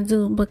hard as I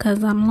do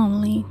because I'm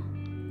lonely.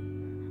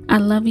 I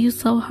love you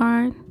so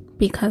hard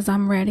because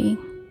I'm ready.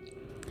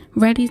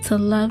 Ready to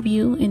love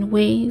you in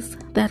ways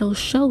that'll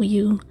show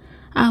you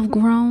I've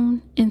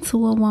grown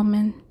into a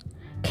woman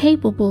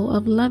capable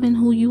of loving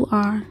who you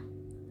are.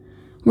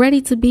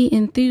 Ready to be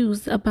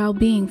enthused about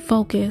being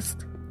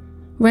focused.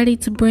 Ready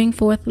to bring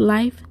forth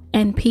life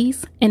and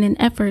peace in an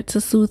effort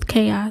to soothe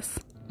chaos.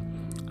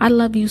 I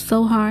love you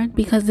so hard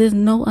because there's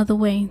no other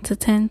way to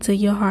tend to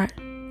your heart.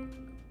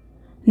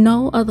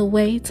 No other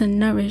way to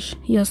nourish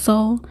your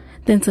soul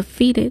than to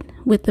feed it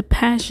with the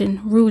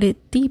passion rooted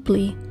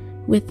deeply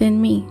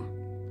within me.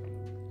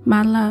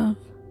 My love,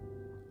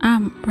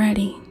 I'm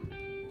ready.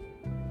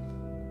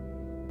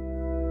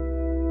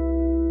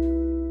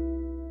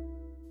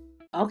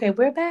 Okay,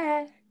 we're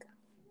back.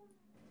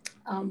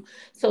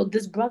 So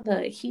this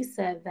brother, he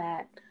said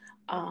that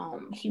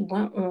he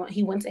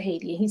went to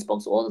Haiti and he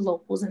spoke to all the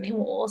locals, and they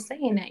were all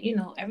saying that,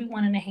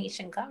 everyone in the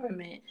Haitian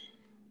government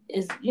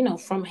is,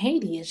 from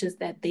Haiti. It's just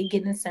that they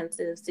get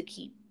incentives to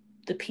keep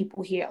the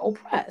people here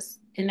oppressed.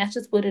 And that's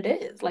just what it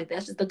is. Like,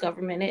 that's just the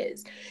government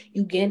is.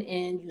 You get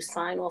in, you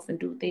sign off and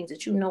do things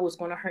that you know is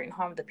going to hurt and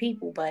harm the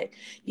people, but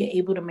you're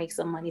able to make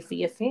some money for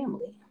your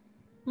family.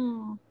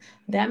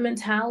 That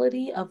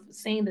mentality of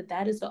saying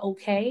that is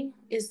okay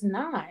is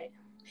not.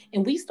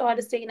 And we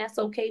started saying that's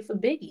okay for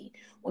Biggie.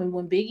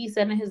 When Biggie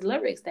said in his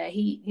lyrics that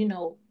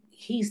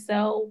he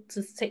sell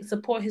to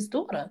support his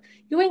daughter.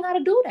 You ain't got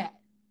to do that.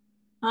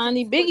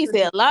 Honey, Biggie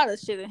said a lot of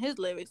shit in his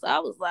lyrics. I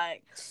was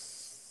like,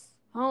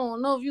 I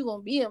don't know if you're going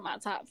to be in my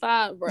top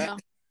 5, bro.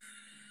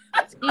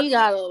 He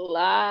got a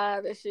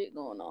lot of shit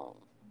going on.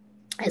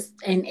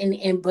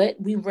 But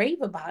we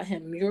rave about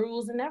him,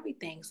 murals and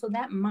everything. So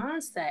that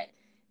mindset,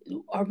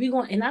 are we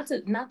going, and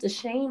not to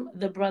shame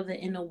the brother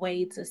in a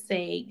way to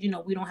say,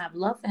 we don't have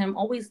love for him.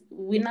 Always,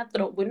 we're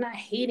not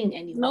hating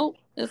anyone. Nope,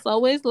 it's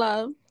always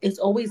love. It's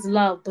always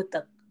love, but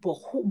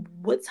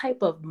what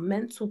type of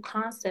mental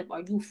concept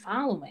are you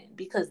following?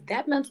 Because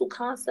that mental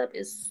concept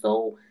is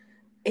so,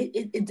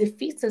 it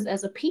defeats us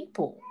as a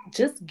people.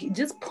 Just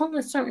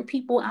pulling certain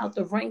people out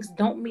the ranks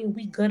don't mean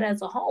we good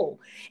as a whole.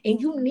 And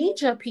you need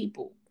your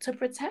people to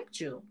protect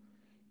you.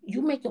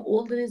 You making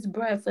all of this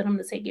bread for them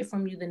to take it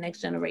from you the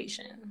next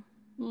generation.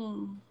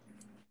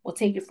 Or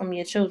take it from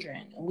your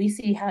children. And we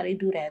see how they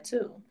do that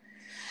too.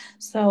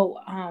 So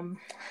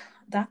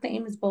Dr.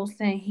 Amos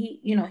Boasson,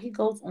 he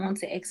goes on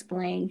to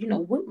explain,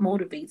 what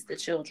motivates the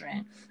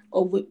children,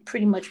 or what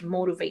pretty much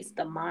motivates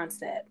the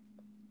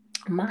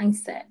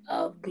mindset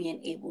of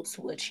being able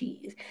to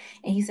achieve.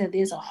 And he said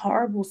there's a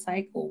horrible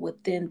cycle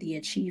within the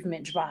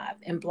achievement drive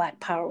and Black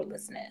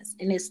powerlessness.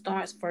 And it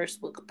starts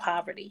first with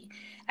poverty.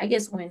 I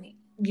guess when,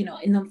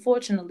 and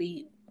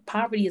unfortunately,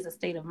 poverty is a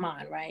state of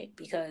mind, right?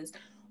 Because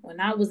when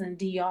I was in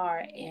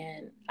DR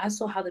and I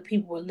saw how the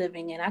people were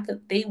living, and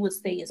they would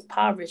say it's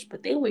impoverished,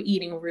 but they were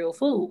eating real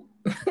food.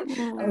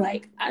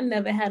 Like, I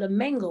never had a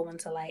mango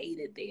until I ate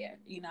it there.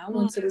 I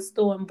went to the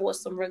store and bought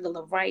some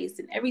regular rice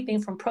and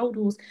everything from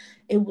produce.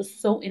 It was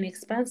so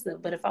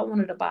inexpensive. But if I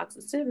wanted a box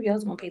of cereal, I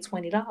was going to pay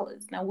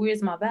 $20. Now,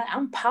 where's my value?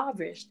 I'm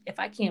impoverished if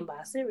I can't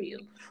buy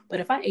cereal. But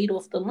if I ate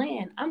off the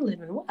land, I'm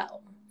living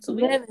well. So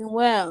living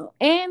well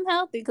and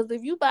healthy, because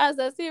if you buy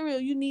that cereal,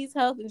 you need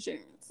health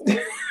insurance.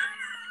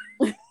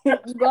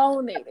 You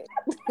gonna need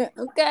it.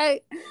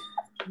 Okay?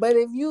 But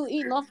if you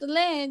eating off the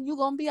land, you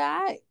gonna be all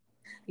right.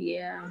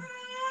 Yeah,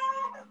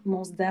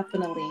 most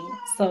definitely.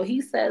 So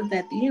he says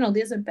that,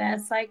 there's a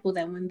bad cycle,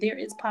 that when there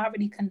is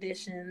poverty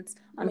conditions,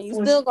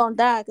 you're still gonna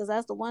die, because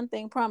that's the one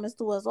thing promised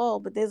to us all.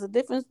 But there's a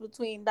difference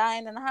between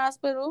dying in the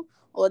hospital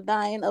or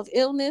dying of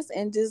illness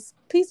and just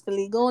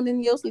peacefully going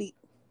in your sleep,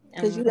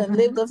 because you done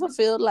lived a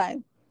fulfilled life.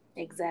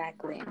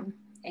 Exactly.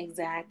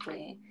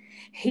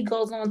 He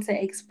goes on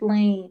to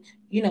explain,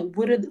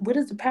 what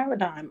is the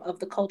paradigm of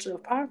the culture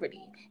of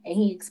poverty, and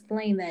he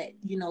explained that,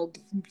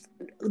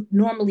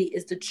 normally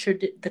is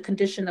the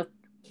condition of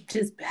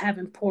just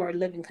having poor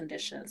living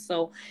conditions.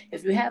 So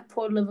if you have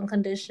poor living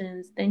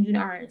conditions, then you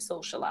aren't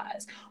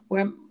socialized.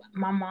 Where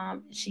my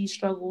mom, she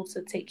struggled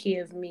to take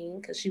care of me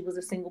because she was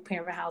a single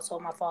parent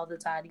household. My father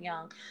died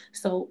young,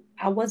 so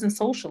I wasn't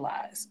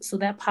socialized. So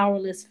that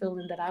powerless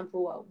feeling that I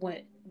grew up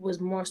with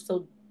was more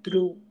so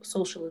through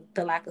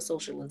the lack of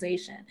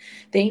socialization.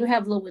 Then you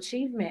have low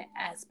achievement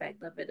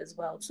aspect of it as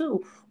well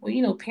too, where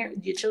your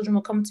children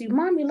will come to you,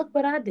 "Mommy, look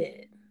what I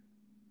did,"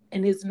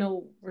 and there's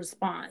no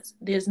response,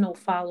 there's no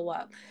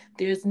follow-up,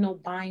 there's no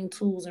buying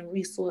tools and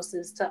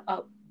resources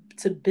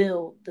to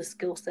build the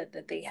skill set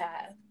that they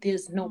have.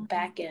 There's no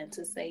back end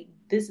to say,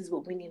 this is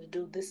what we need to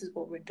do, this is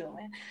what we're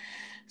doing.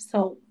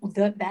 So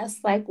that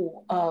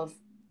cycle of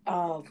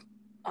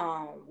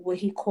what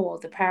he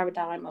called the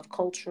paradigm of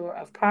culture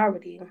of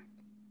poverty,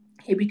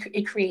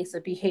 it creates a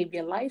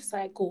behavior life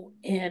cycle,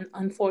 and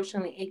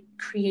unfortunately it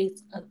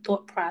creates a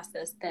thought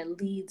process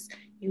that leads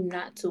you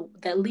to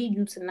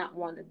not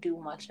want to do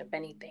much of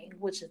anything,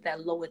 which is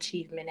that low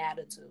achievement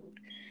attitude.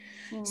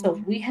 So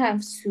we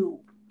have to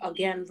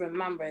again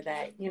remember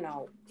that,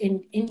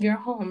 in your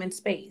home and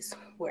space,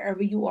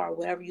 wherever you are,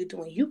 whatever you're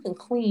doing, you can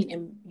clean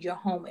in your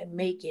home and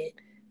make it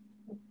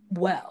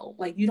well.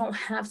 Like, you don't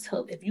have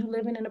to, if you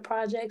living in the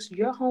projects,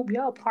 your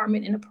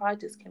apartment in the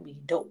projects can be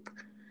dope.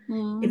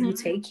 If you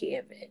take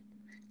care of it.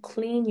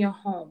 Clean your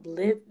home.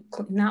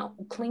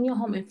 Clean your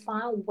home and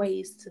find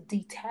ways to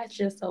detach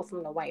yourself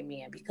from the white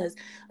man, because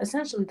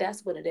essentially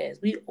that's what it is.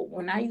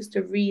 When I used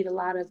to read a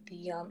lot of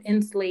the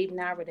enslaved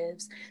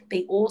narratives,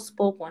 they all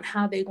spoke on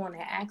how they're going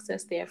to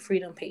access their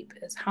freedom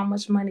papers, how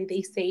much money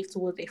they saved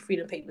towards their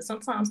freedom papers.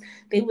 Sometimes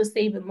they were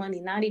saving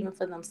money not even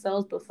for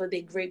themselves, but for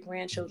their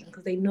great-grandchildren,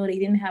 because they know they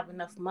didn't have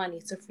enough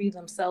money to free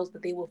themselves,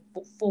 but they were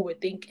forward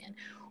thinking.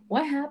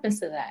 What happens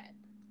to that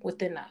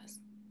within us?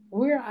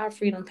 Where are our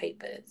freedom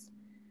papers?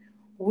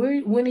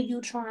 when are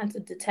you trying to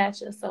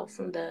detach yourself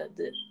from the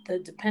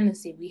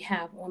dependency we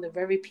have on the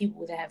very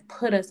people that have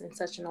put us in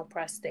such an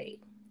oppressed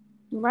state?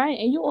 Right.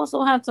 And you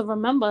also have to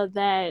remember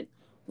that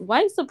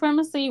white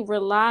supremacy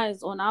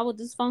relies on our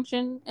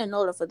dysfunction in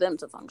order for them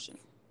to function.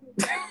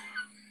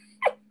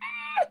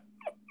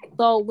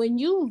 So when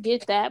you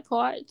get that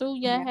part through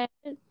your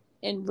head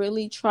and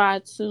really try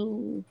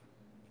to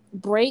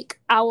break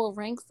our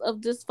ranks of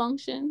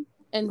dysfunction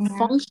and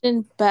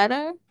function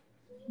better,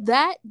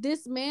 that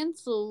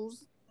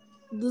dismantles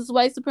this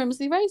white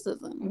supremacy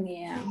racism.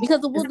 Yeah.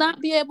 Because it will not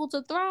be able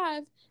to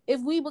thrive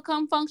if we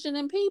become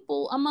functioning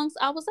people amongst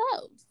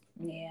ourselves.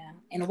 Yeah.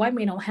 And white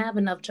men don't have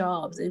enough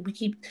jobs. And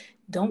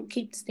don't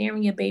keep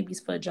staring your babies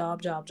for a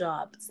job.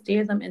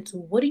 Steer them into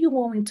what are you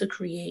going to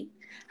create?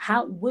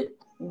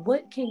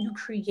 What can you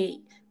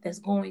create that's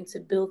going to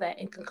build that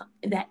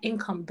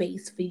income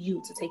base for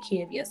you to take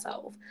care of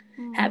yourself?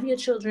 Have your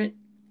children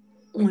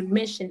on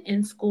mission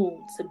in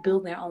school to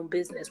build their own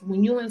business.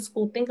 When you're in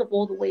school, think of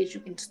all the ways you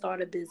can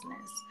start a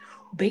business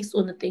based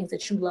on the things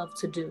that you love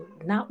to do,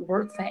 not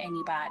work for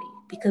anybody,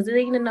 because it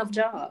ain't enough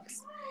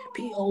jobs.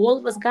 All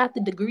of us got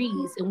the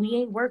degrees and we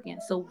ain't working.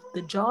 So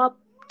the job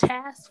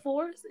task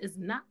force is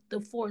not the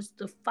force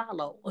to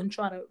follow and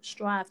try to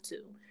strive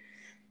to.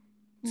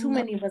 Too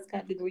many of us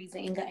got degrees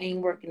and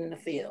ain't working in the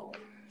field.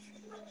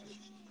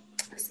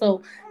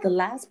 So the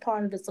last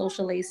part of the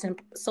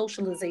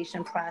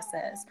socialization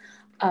process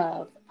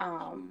of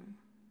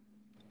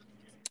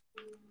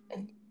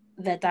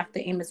that Dr.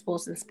 Amos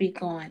Wilson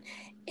speak on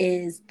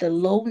is the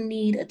low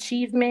need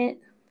achievement,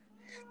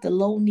 the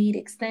low need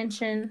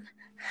extension,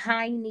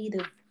 high need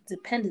of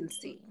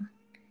dependency.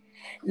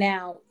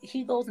 Now,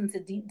 he goes into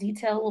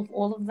detail of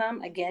all of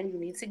them. Again, you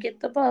need to get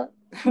the book.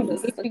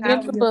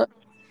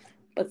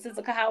 But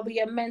Sister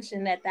Kahawia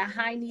mentioned that the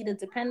high need of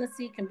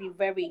dependency can be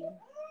very...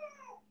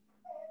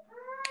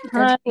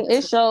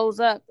 It shows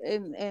up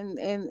in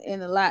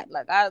a lot.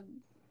 Like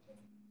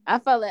I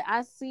felt like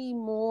I see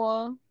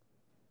more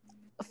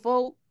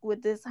folk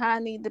with this high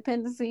need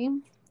dependency,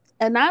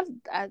 and I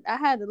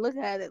had to look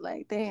at it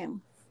like,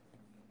 damn,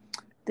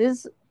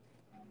 this,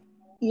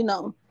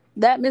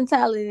 that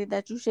mentality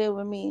that you share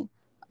with me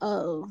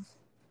of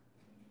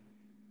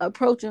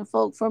approaching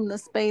folk from the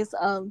space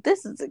of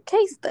this is a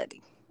case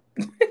study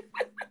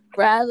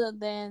rather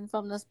than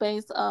from the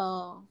space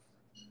of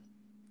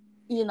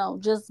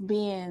just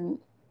being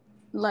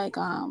like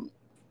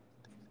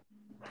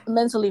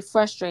mentally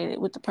frustrated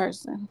with the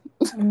person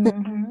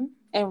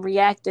and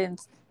reacting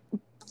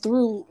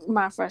through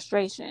my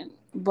frustration.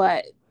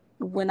 But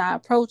when I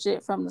approach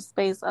it from the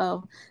space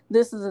of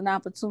this is an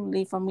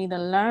opportunity for me to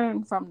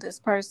learn from this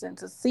person,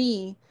 to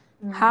see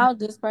how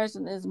this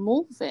person is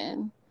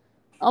moving,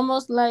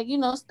 almost like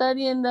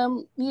studying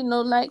them,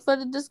 like for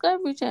the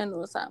Discovery Channel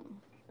or something.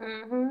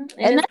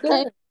 And that's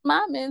like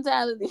my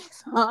mentality,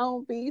 so I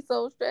don't be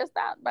so stressed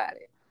out about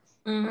it.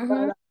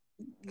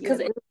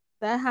 Because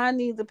that high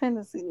need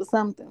dependency was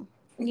something.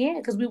 Yeah,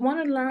 because we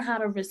want to learn how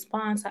to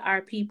respond to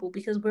our people,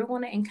 because we're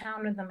going to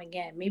encounter them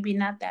again. Maybe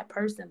not that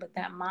person, but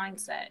that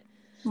mindset.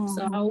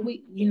 So how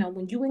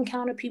when you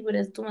encounter people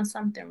that's doing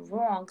something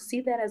wrong,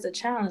 see that as a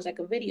challenge, like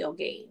a video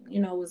game.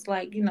 It's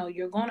like,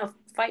 you're going to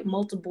fight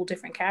multiple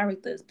different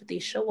characters, but they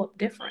show up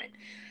different.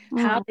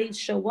 How they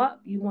show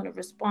up, you want to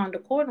respond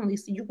accordingly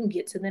so you can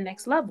get to the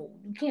next level.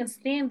 You can't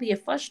stand there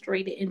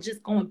frustrated and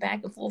just going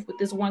back and forth with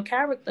this one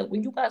character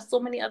when you got so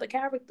many other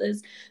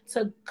characters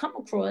to come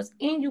across,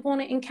 and you're going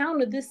to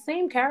encounter this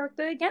same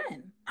character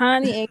again.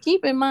 Honey, and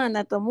keep in mind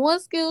that the more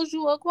skills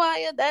you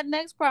acquire, that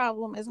next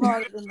problem is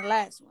harder than the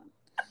last one.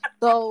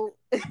 So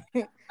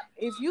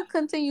if you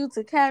continue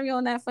to carry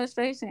on that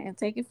frustration, and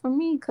take it from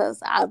me, because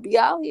I'll be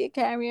out here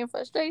carrying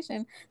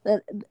frustration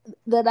that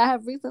I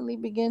have recently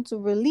begun to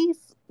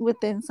release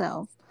within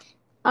self,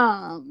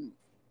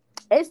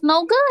 it's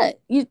no good.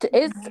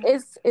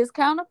 It's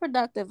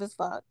counterproductive as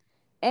fuck,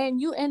 and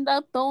you end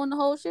up throwing the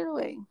whole shit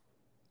away.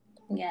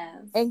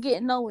 Yes, and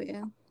getting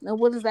nowhere. And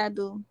what does that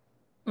do?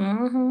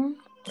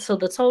 So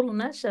the total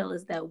nutshell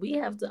is that we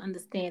have to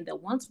understand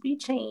that once we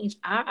change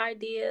our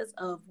ideas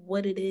of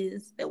what it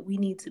is that we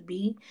need to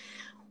be,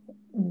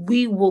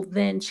 we will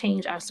then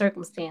change our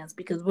circumstance,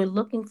 because we're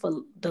looking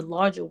for the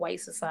larger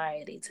white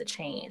society to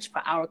change,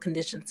 for our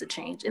conditions to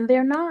change. And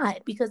they're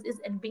not, because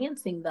it's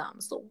advancing them.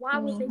 So why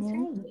would they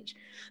change?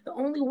 The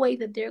only way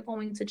that they're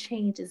going to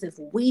change is if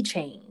we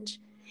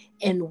change.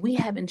 And we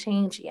haven't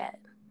changed yet.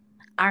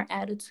 Our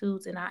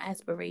attitudes and our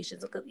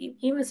aspirations. Because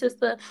even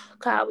Sister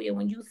Kawia,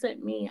 when you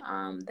sent me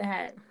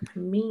that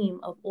meme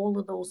of all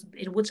of those,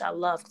 which I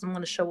love, because I'm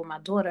going to show with my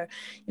daughter,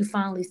 you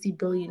finally see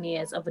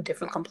billionaires of a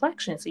different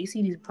complexion. So you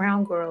see these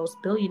brown girls,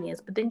 billionaires,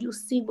 but then you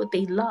see what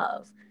they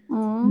love.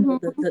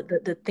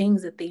 The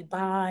things that they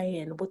buy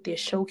and what they're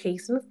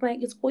showcasing. It's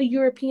like, it's for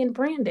European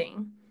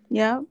branding.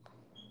 Yeah.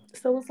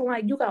 So it's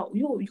like you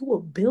a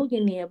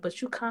billionaire,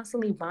 but you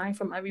constantly buying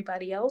from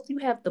everybody else. You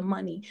have the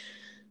money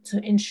to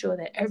ensure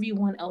that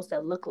everyone else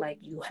that look like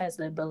you has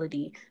the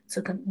ability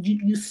to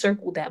you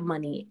circle that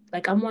money.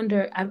 Like, I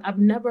wonder, I've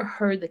never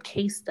heard the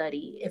case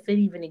study, if it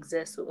even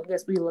exists, so I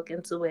guess we look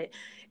into it,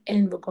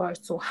 in regards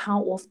to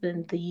how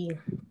often the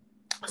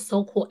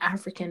so-called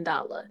African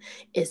dollar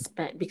is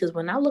spent. Because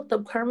when I looked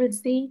up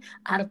currency,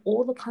 out of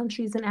all the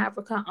countries in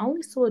Africa, I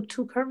only saw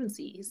two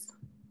currencies.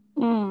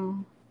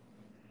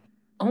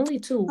 Only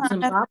two.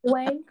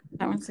 Zimbabwe.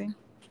 Currency.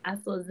 I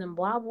saw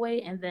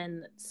Zimbabwe and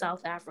then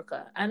South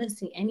Africa. I didn't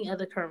see any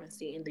other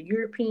currency. And the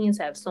Europeans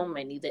have so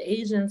many. The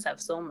Asians have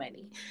so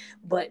many.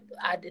 But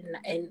I didn't,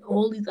 and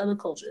all these other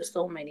cultures,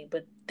 so many.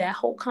 But that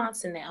whole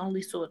continent, I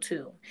only saw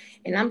two.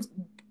 And I'm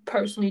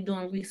personally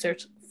doing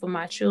research for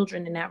my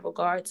children in that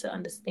regard to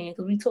understand,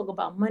 because we talk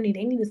about money,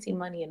 they need to see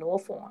money in all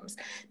forms,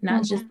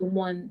 not just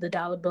the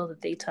dollar bill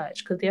that they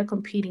touch, because they're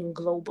competing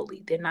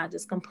globally. They're not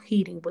just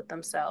competing with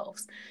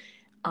themselves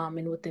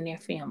and within their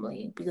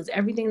family, because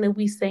everything that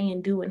we say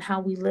and do and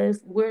how we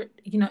live, we're,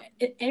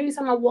 every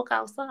time I walk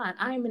outside,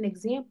 I am an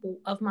example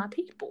of my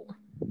people.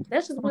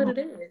 That's just what it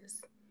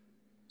is,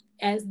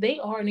 as they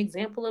are an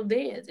example of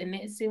theirs. And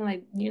it seems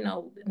like,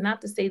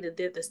 not to say that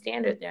they're the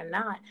standard, they're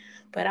not,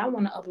 but I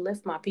want to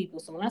uplift my people.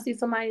 So when I see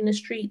somebody in the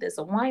street that's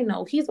a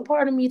wino, he's a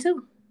part of me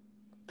too.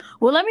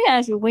 Well, let me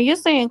ask you, when you're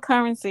saying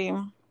currency,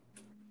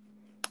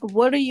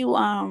 what are you,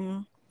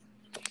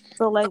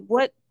 so like,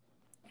 what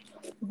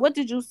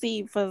did you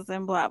see for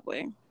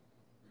Zimbabwe?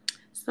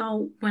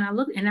 So when I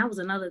looked, and that was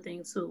another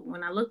thing too,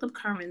 when I looked up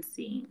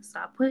currency, so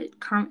I put,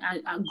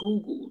 I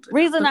Googled.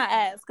 Reason I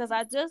asked, because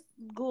I just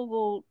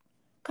Googled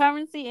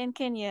currency in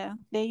Kenya,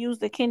 they use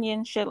the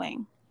Kenyan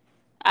shilling.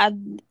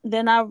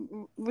 Then I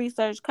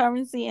researched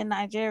currency in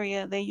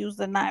Nigeria, they use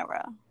the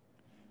naira.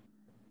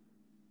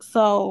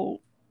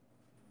 So,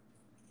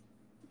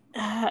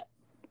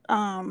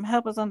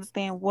 help us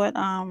understand what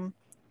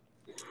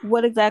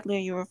exactly are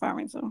you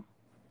referring to?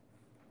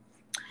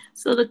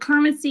 So the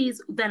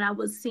currencies that I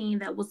was seeing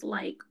that was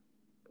like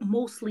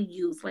mostly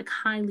used, like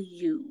highly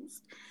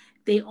used,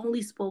 they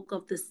only spoke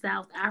of the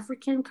South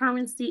African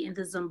currency and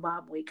the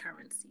Zimbabwe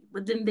currency.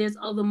 But then there's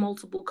other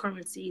multiple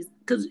currencies,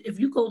 because if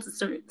you go to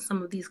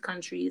some of these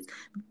countries,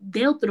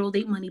 they'll throw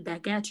their money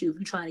back at you if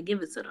you try to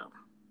give it to them.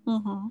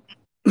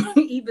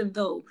 Even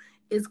though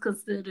it's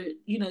considered,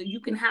 you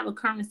can have a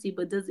currency,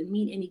 but doesn't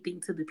mean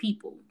anything to the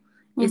people.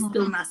 It's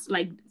still not,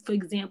 like, for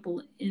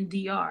example, in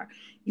DR,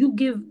 you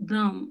give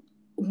them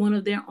one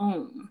of their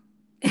own,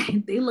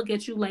 and they look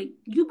at you like,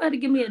 you better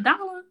give me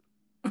 $1.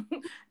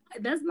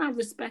 That's not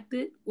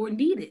respected or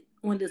needed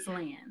on this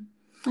land.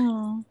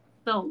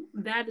 So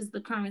that is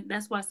the current.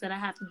 That's why I said I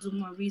have to do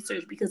more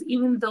research, because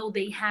even though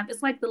they have,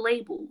 it's like the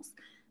labels,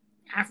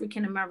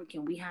 African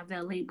American, we have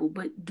that label,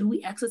 but do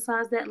we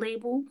exercise that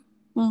label?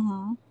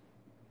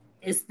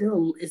 It's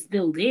still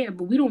there,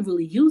 but we don't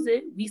really use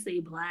it. We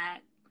say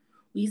Black,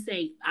 we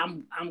say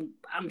I'm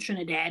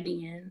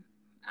Trinidadian,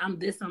 I'm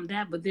this, I'm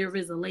that, but there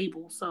is a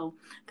label. So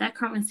that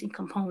currency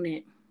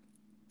component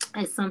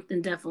is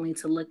something definitely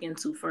to look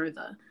into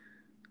further.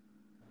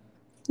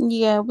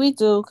 Yeah, we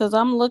do, because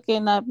I'm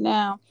looking up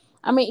now.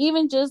 I mean,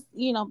 even just,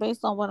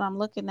 based on what I'm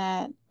looking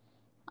at,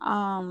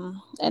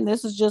 and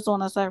this is just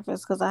on the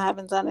surface because I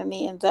haven't done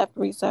any in-depth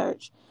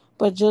research,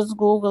 but just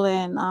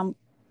Googling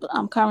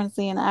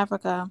currency in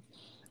Africa,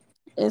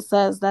 it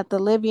says that the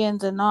Libyan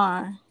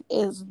dinar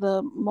is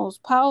the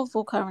most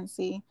powerful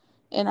currency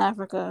in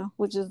Africa,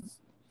 which is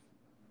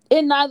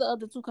in neither of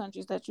the two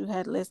countries that you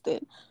had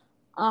listed.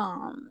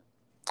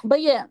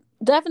 But yeah,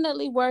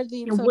 definitely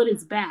worthy. And what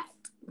is backed?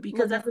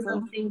 Because that's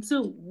another thing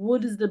too.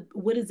 What is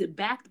it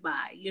backed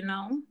by?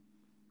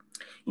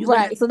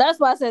 Right. So that's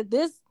why I said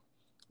this.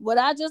 What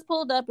I just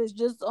pulled up is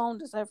just on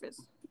the surface.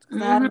 I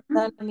haven't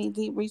done any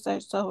deep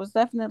research, so it's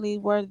definitely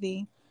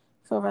worthy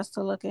for us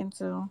to look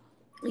into.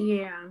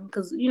 Yeah,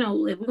 because if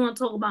we want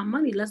to talk about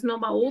money, let's know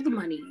about all the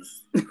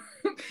monies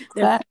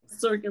that's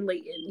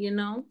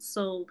circulating.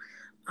 So.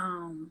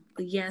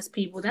 But yes,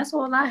 people, that's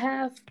all I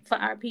have for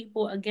our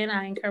people. Again,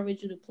 I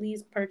encourage you to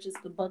please purchase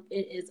the book.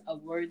 It is a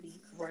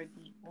worthy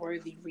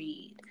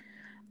read.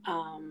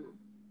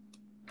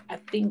 I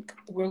think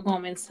we're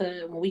going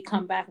to, when we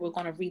come back, we're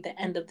going to read the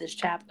end of this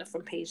chapter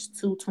from page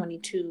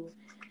 222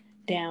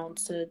 down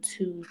to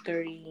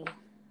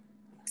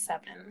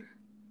 237.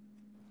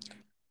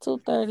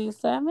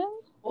 237?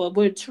 Well,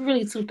 we're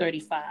really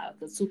 235,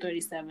 because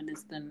 237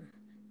 is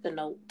the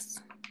notes.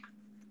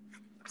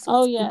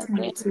 So yeah.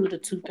 222 to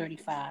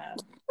 235.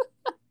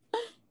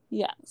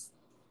 Yes.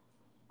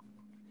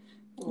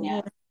 Yeah.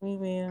 Yes, we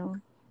will.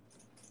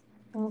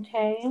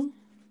 Okay.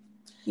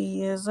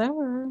 Yes,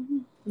 sir.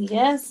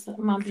 Yes,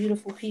 my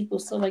beautiful people.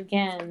 So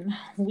again,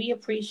 we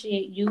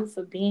appreciate you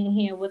for being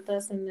here with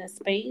us in this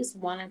space,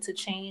 wanting to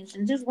change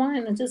and just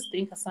wanting to just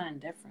think of something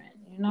different,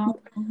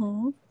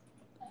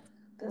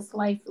 This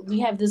life, we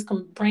have this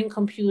brain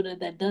computer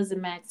that doesn't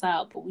max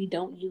out, but we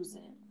don't use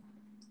it.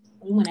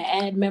 We want to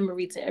add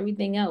memory to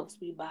everything else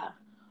we buy.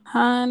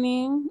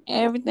 Honey,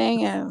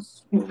 everything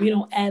else. We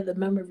don't add the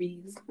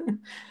memories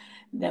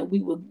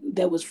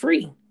that was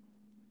free.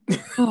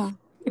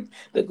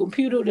 the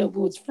computer that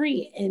was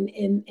free, and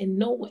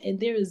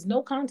there is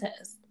no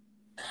contest.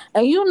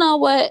 And you know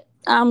what?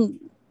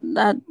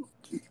 To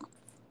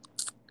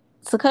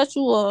cut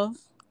you off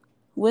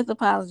with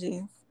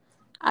apologies,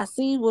 I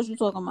see what you're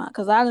talking about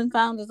because I done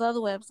found this other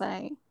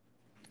website.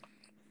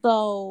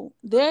 So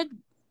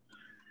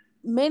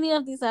many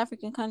of these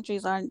African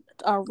countries are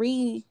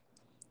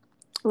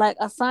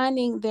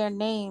assigning their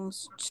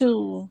names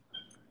to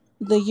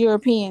the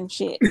European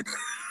shit.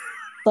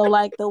 So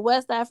like the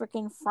West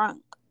African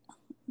franc,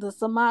 the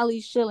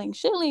Somali shilling.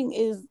 Shilling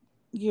is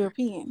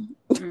European.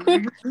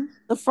 Mm-hmm.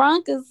 The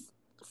franc is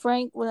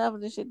franc, whatever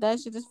the shit. That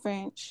shit is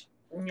French.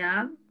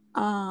 Yeah.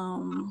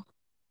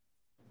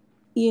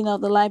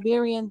 The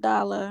Liberian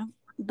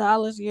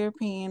dollar's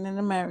European and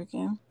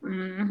American.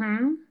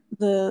 Mm-hmm.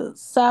 The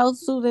South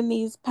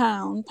Sudanese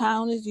pound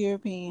is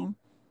European.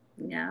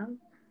 Yeah.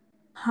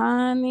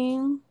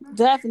 Honey,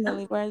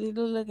 definitely worthy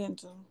to look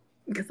into.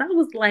 Because I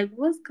was like,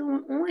 what's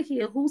going on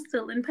here? Who's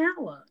still in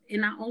power?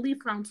 And I only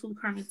found 2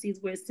 currencies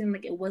where it seemed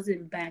like it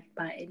wasn't backed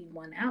by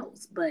anyone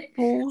else. But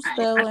who's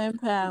still in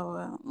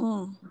power?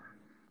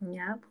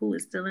 Yeah, who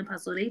is still in power?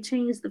 So they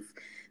changed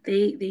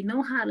they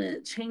know how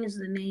to change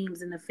the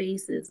names and the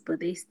faces, but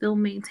they still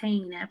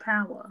maintain that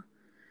power.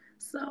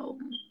 So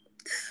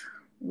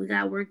we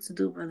got work to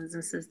do, brothers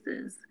and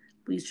sisters.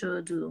 We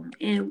sure do.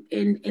 And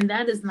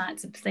that is not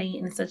to say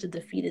in such a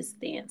defeatist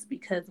stance,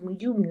 because when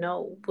you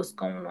know what's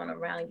going on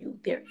around you,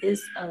 there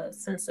is a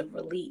sense of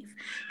relief.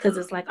 Because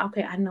it's like,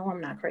 okay, I know I'm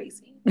not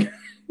crazy.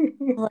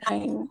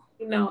 Right.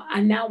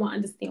 I now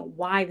understand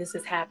why this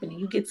is happening.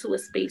 You get to a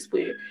space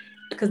where,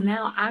 because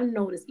now I've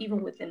noticed,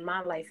 even within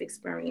my life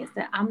experience,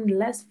 that I'm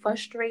less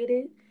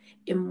frustrated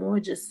and more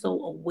just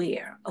so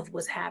aware of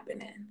what's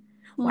happening.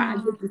 Where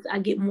I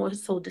get more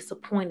so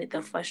disappointed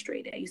than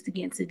frustrated. I used to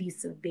get into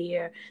these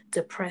severe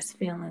depressed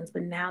feelings,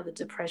 but now the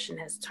depression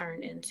has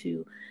turned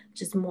into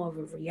just more of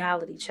a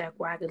reality check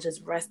where I can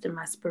just rest in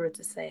my spirit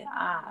to say,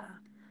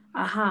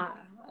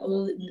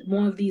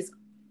 more of these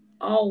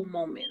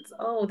moments.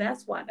 Oh,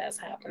 that's why that's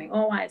happening.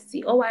 Oh, I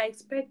see. Oh, I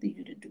expected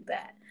you to do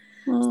that.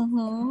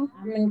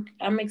 Mm-hmm.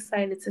 I'm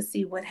excited to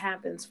see what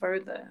happens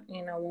further.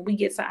 When we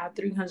get to our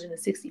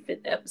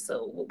 365th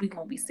episode, what we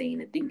gonna be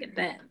saying and thinking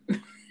then.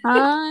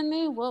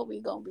 Honey, what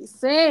we gonna be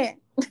saying?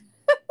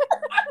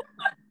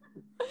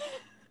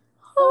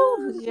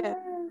 Oh, yeah.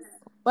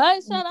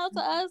 But shout out to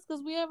us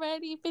because we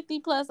already 50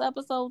 plus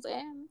episodes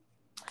in.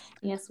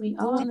 Yes, we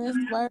are.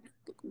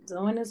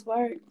 Doing this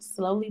work.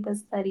 Slowly but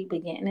steady,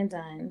 but getting it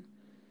done.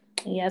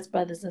 Yes,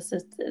 brothers and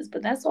sisters.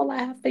 But that's all I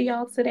have for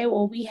y'all today.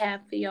 Well, we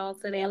have for y'all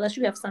today. Unless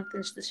you have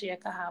something to share,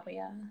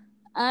 Kahawa.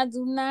 I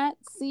do not.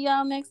 See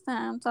y'all next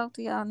time. Talk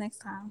to y'all next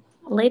time.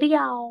 Later,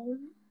 y'all.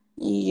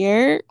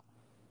 Yeah.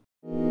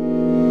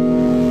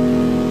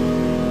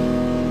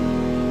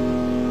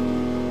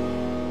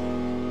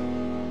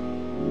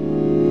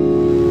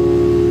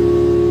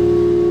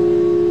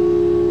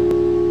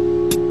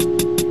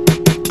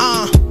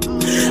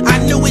 I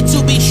knew it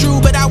to be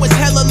true, but I was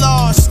hella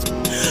lost.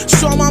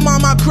 Saw my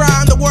mama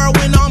cry and the world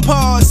went on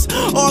pause.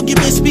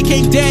 Arguments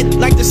became dead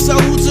like the soul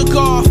who took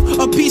off.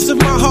 A piece of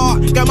my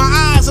heart, got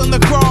my eyes on the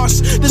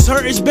cross. This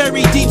hurt is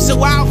buried deep,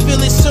 so I'll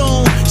feel it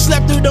soon.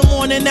 Slept through the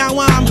morning, now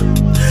I'm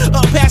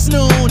up past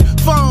noon.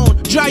 Phone,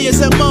 dry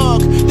as a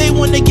mug. They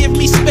wanna give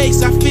me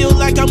space. I feel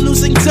like I'm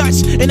losing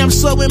touch and I'm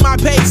slowing my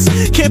pace.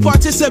 Can't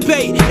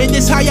participate in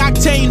this high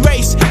octane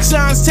race.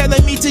 Signs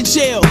telling me to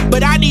chill,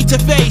 but I need to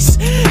face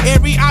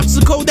every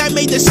obstacle that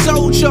made the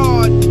soul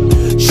hard.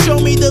 Show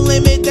me the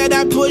limit that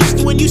I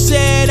pushed when you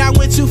said I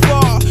went too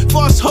far.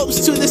 False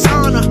hopes to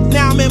dishonor,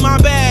 now I'm in my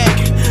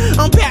bag.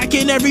 I'm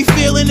packing every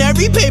feeling,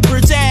 every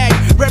paper tag.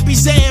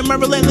 Represent my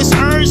relentless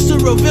urge to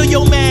reveal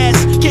your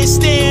mask. Can't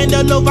stand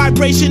the low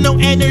vibration, no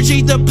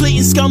energy,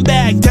 depleting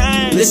scumbag.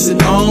 Damn. Listen,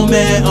 oh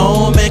man,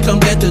 come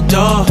get the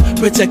door.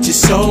 Protect your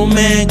soul,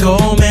 man,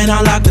 go man,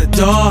 unlock the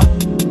door.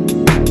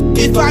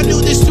 If I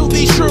knew this to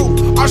be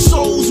true, our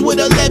souls would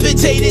have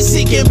levitated,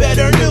 seeking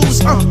better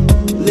news.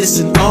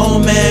 Listen, oh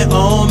man,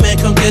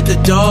 come get the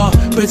door.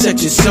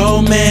 Protect your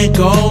soul, man,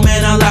 go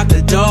man, unlock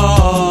the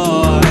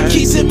door.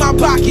 Keys in my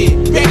pocket,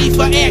 ready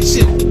for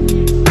action.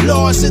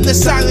 Lost in the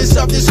silence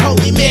of this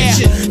holy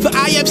mansion. For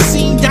I have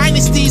seen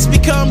dynasties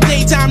become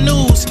daytime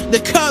news. The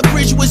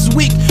coverage was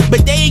weak,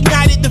 but they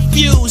ignited the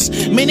fuse.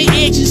 Many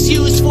agents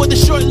used for the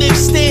short-lived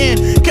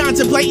stand.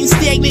 Contemplating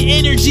stagnant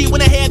energy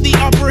when I had the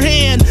upper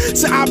hand.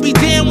 So I'll be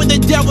damned when the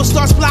devil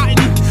starts plotting.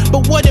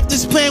 But what if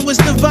this plan was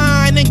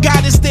divine and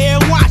God is there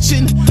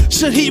watching?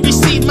 Should he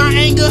receive my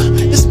anger?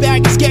 This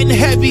bag is getting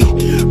heavy.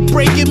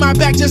 Breaking my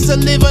back just to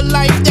live a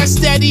life that's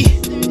steady.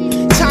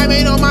 Time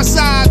ain't on my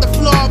side, the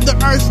flaw of the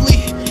earthly.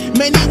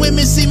 Many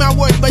women see my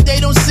worth, but they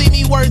don't see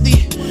me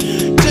worthy.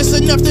 Just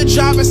enough to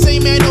drive a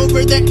same man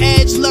over the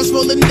edge.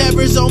 Lustful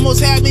endeavors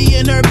almost had me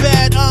in her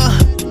bed.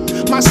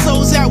 My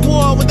soul's at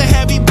war with a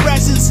heavy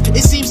presence.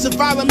 It seems to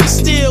follow me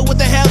still with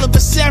a hell of a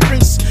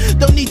severance.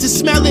 Don't need to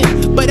smell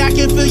it, but I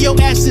can feel your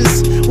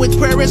essence. With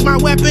prayer as my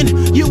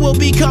weapon, you will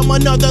become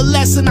another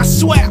lesson, I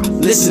swear.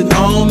 Listen,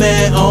 oh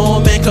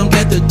man, come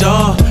get the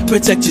door.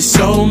 Protect your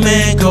soul,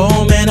 man,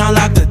 go man,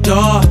 unlock the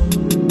door.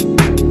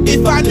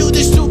 If I knew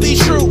this to be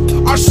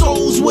true, our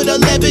souls would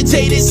have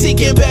levitated,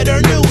 seeking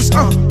better news.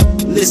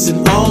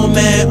 Listen, oh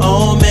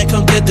man,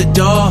 come get the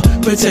door.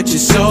 Protect your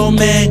soul,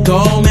 man,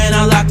 go man,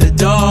 unlock the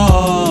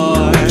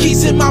door.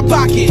 Keys in my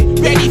pocket,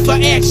 ready for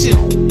action.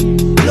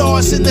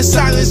 Lost in the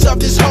silence of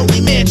this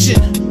holy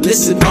mansion.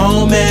 Listen,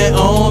 oh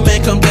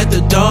man, come get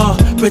the door.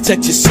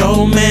 Protect your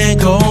soul, man,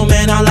 go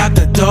man, unlock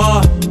the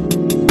door.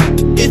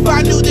 If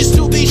I knew this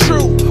to be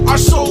true, our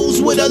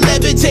souls would have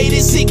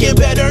levitated, seeking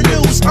better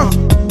news.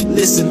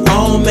 Listen,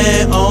 oh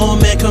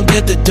man, come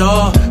get the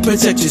door.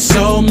 Protect your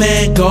soul,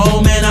 man,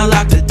 go man,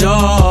 unlock the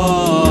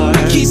door.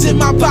 Keys in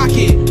my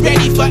pocket,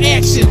 ready for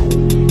action.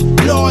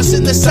 Lost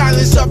in the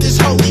silence of this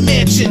holy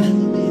mansion.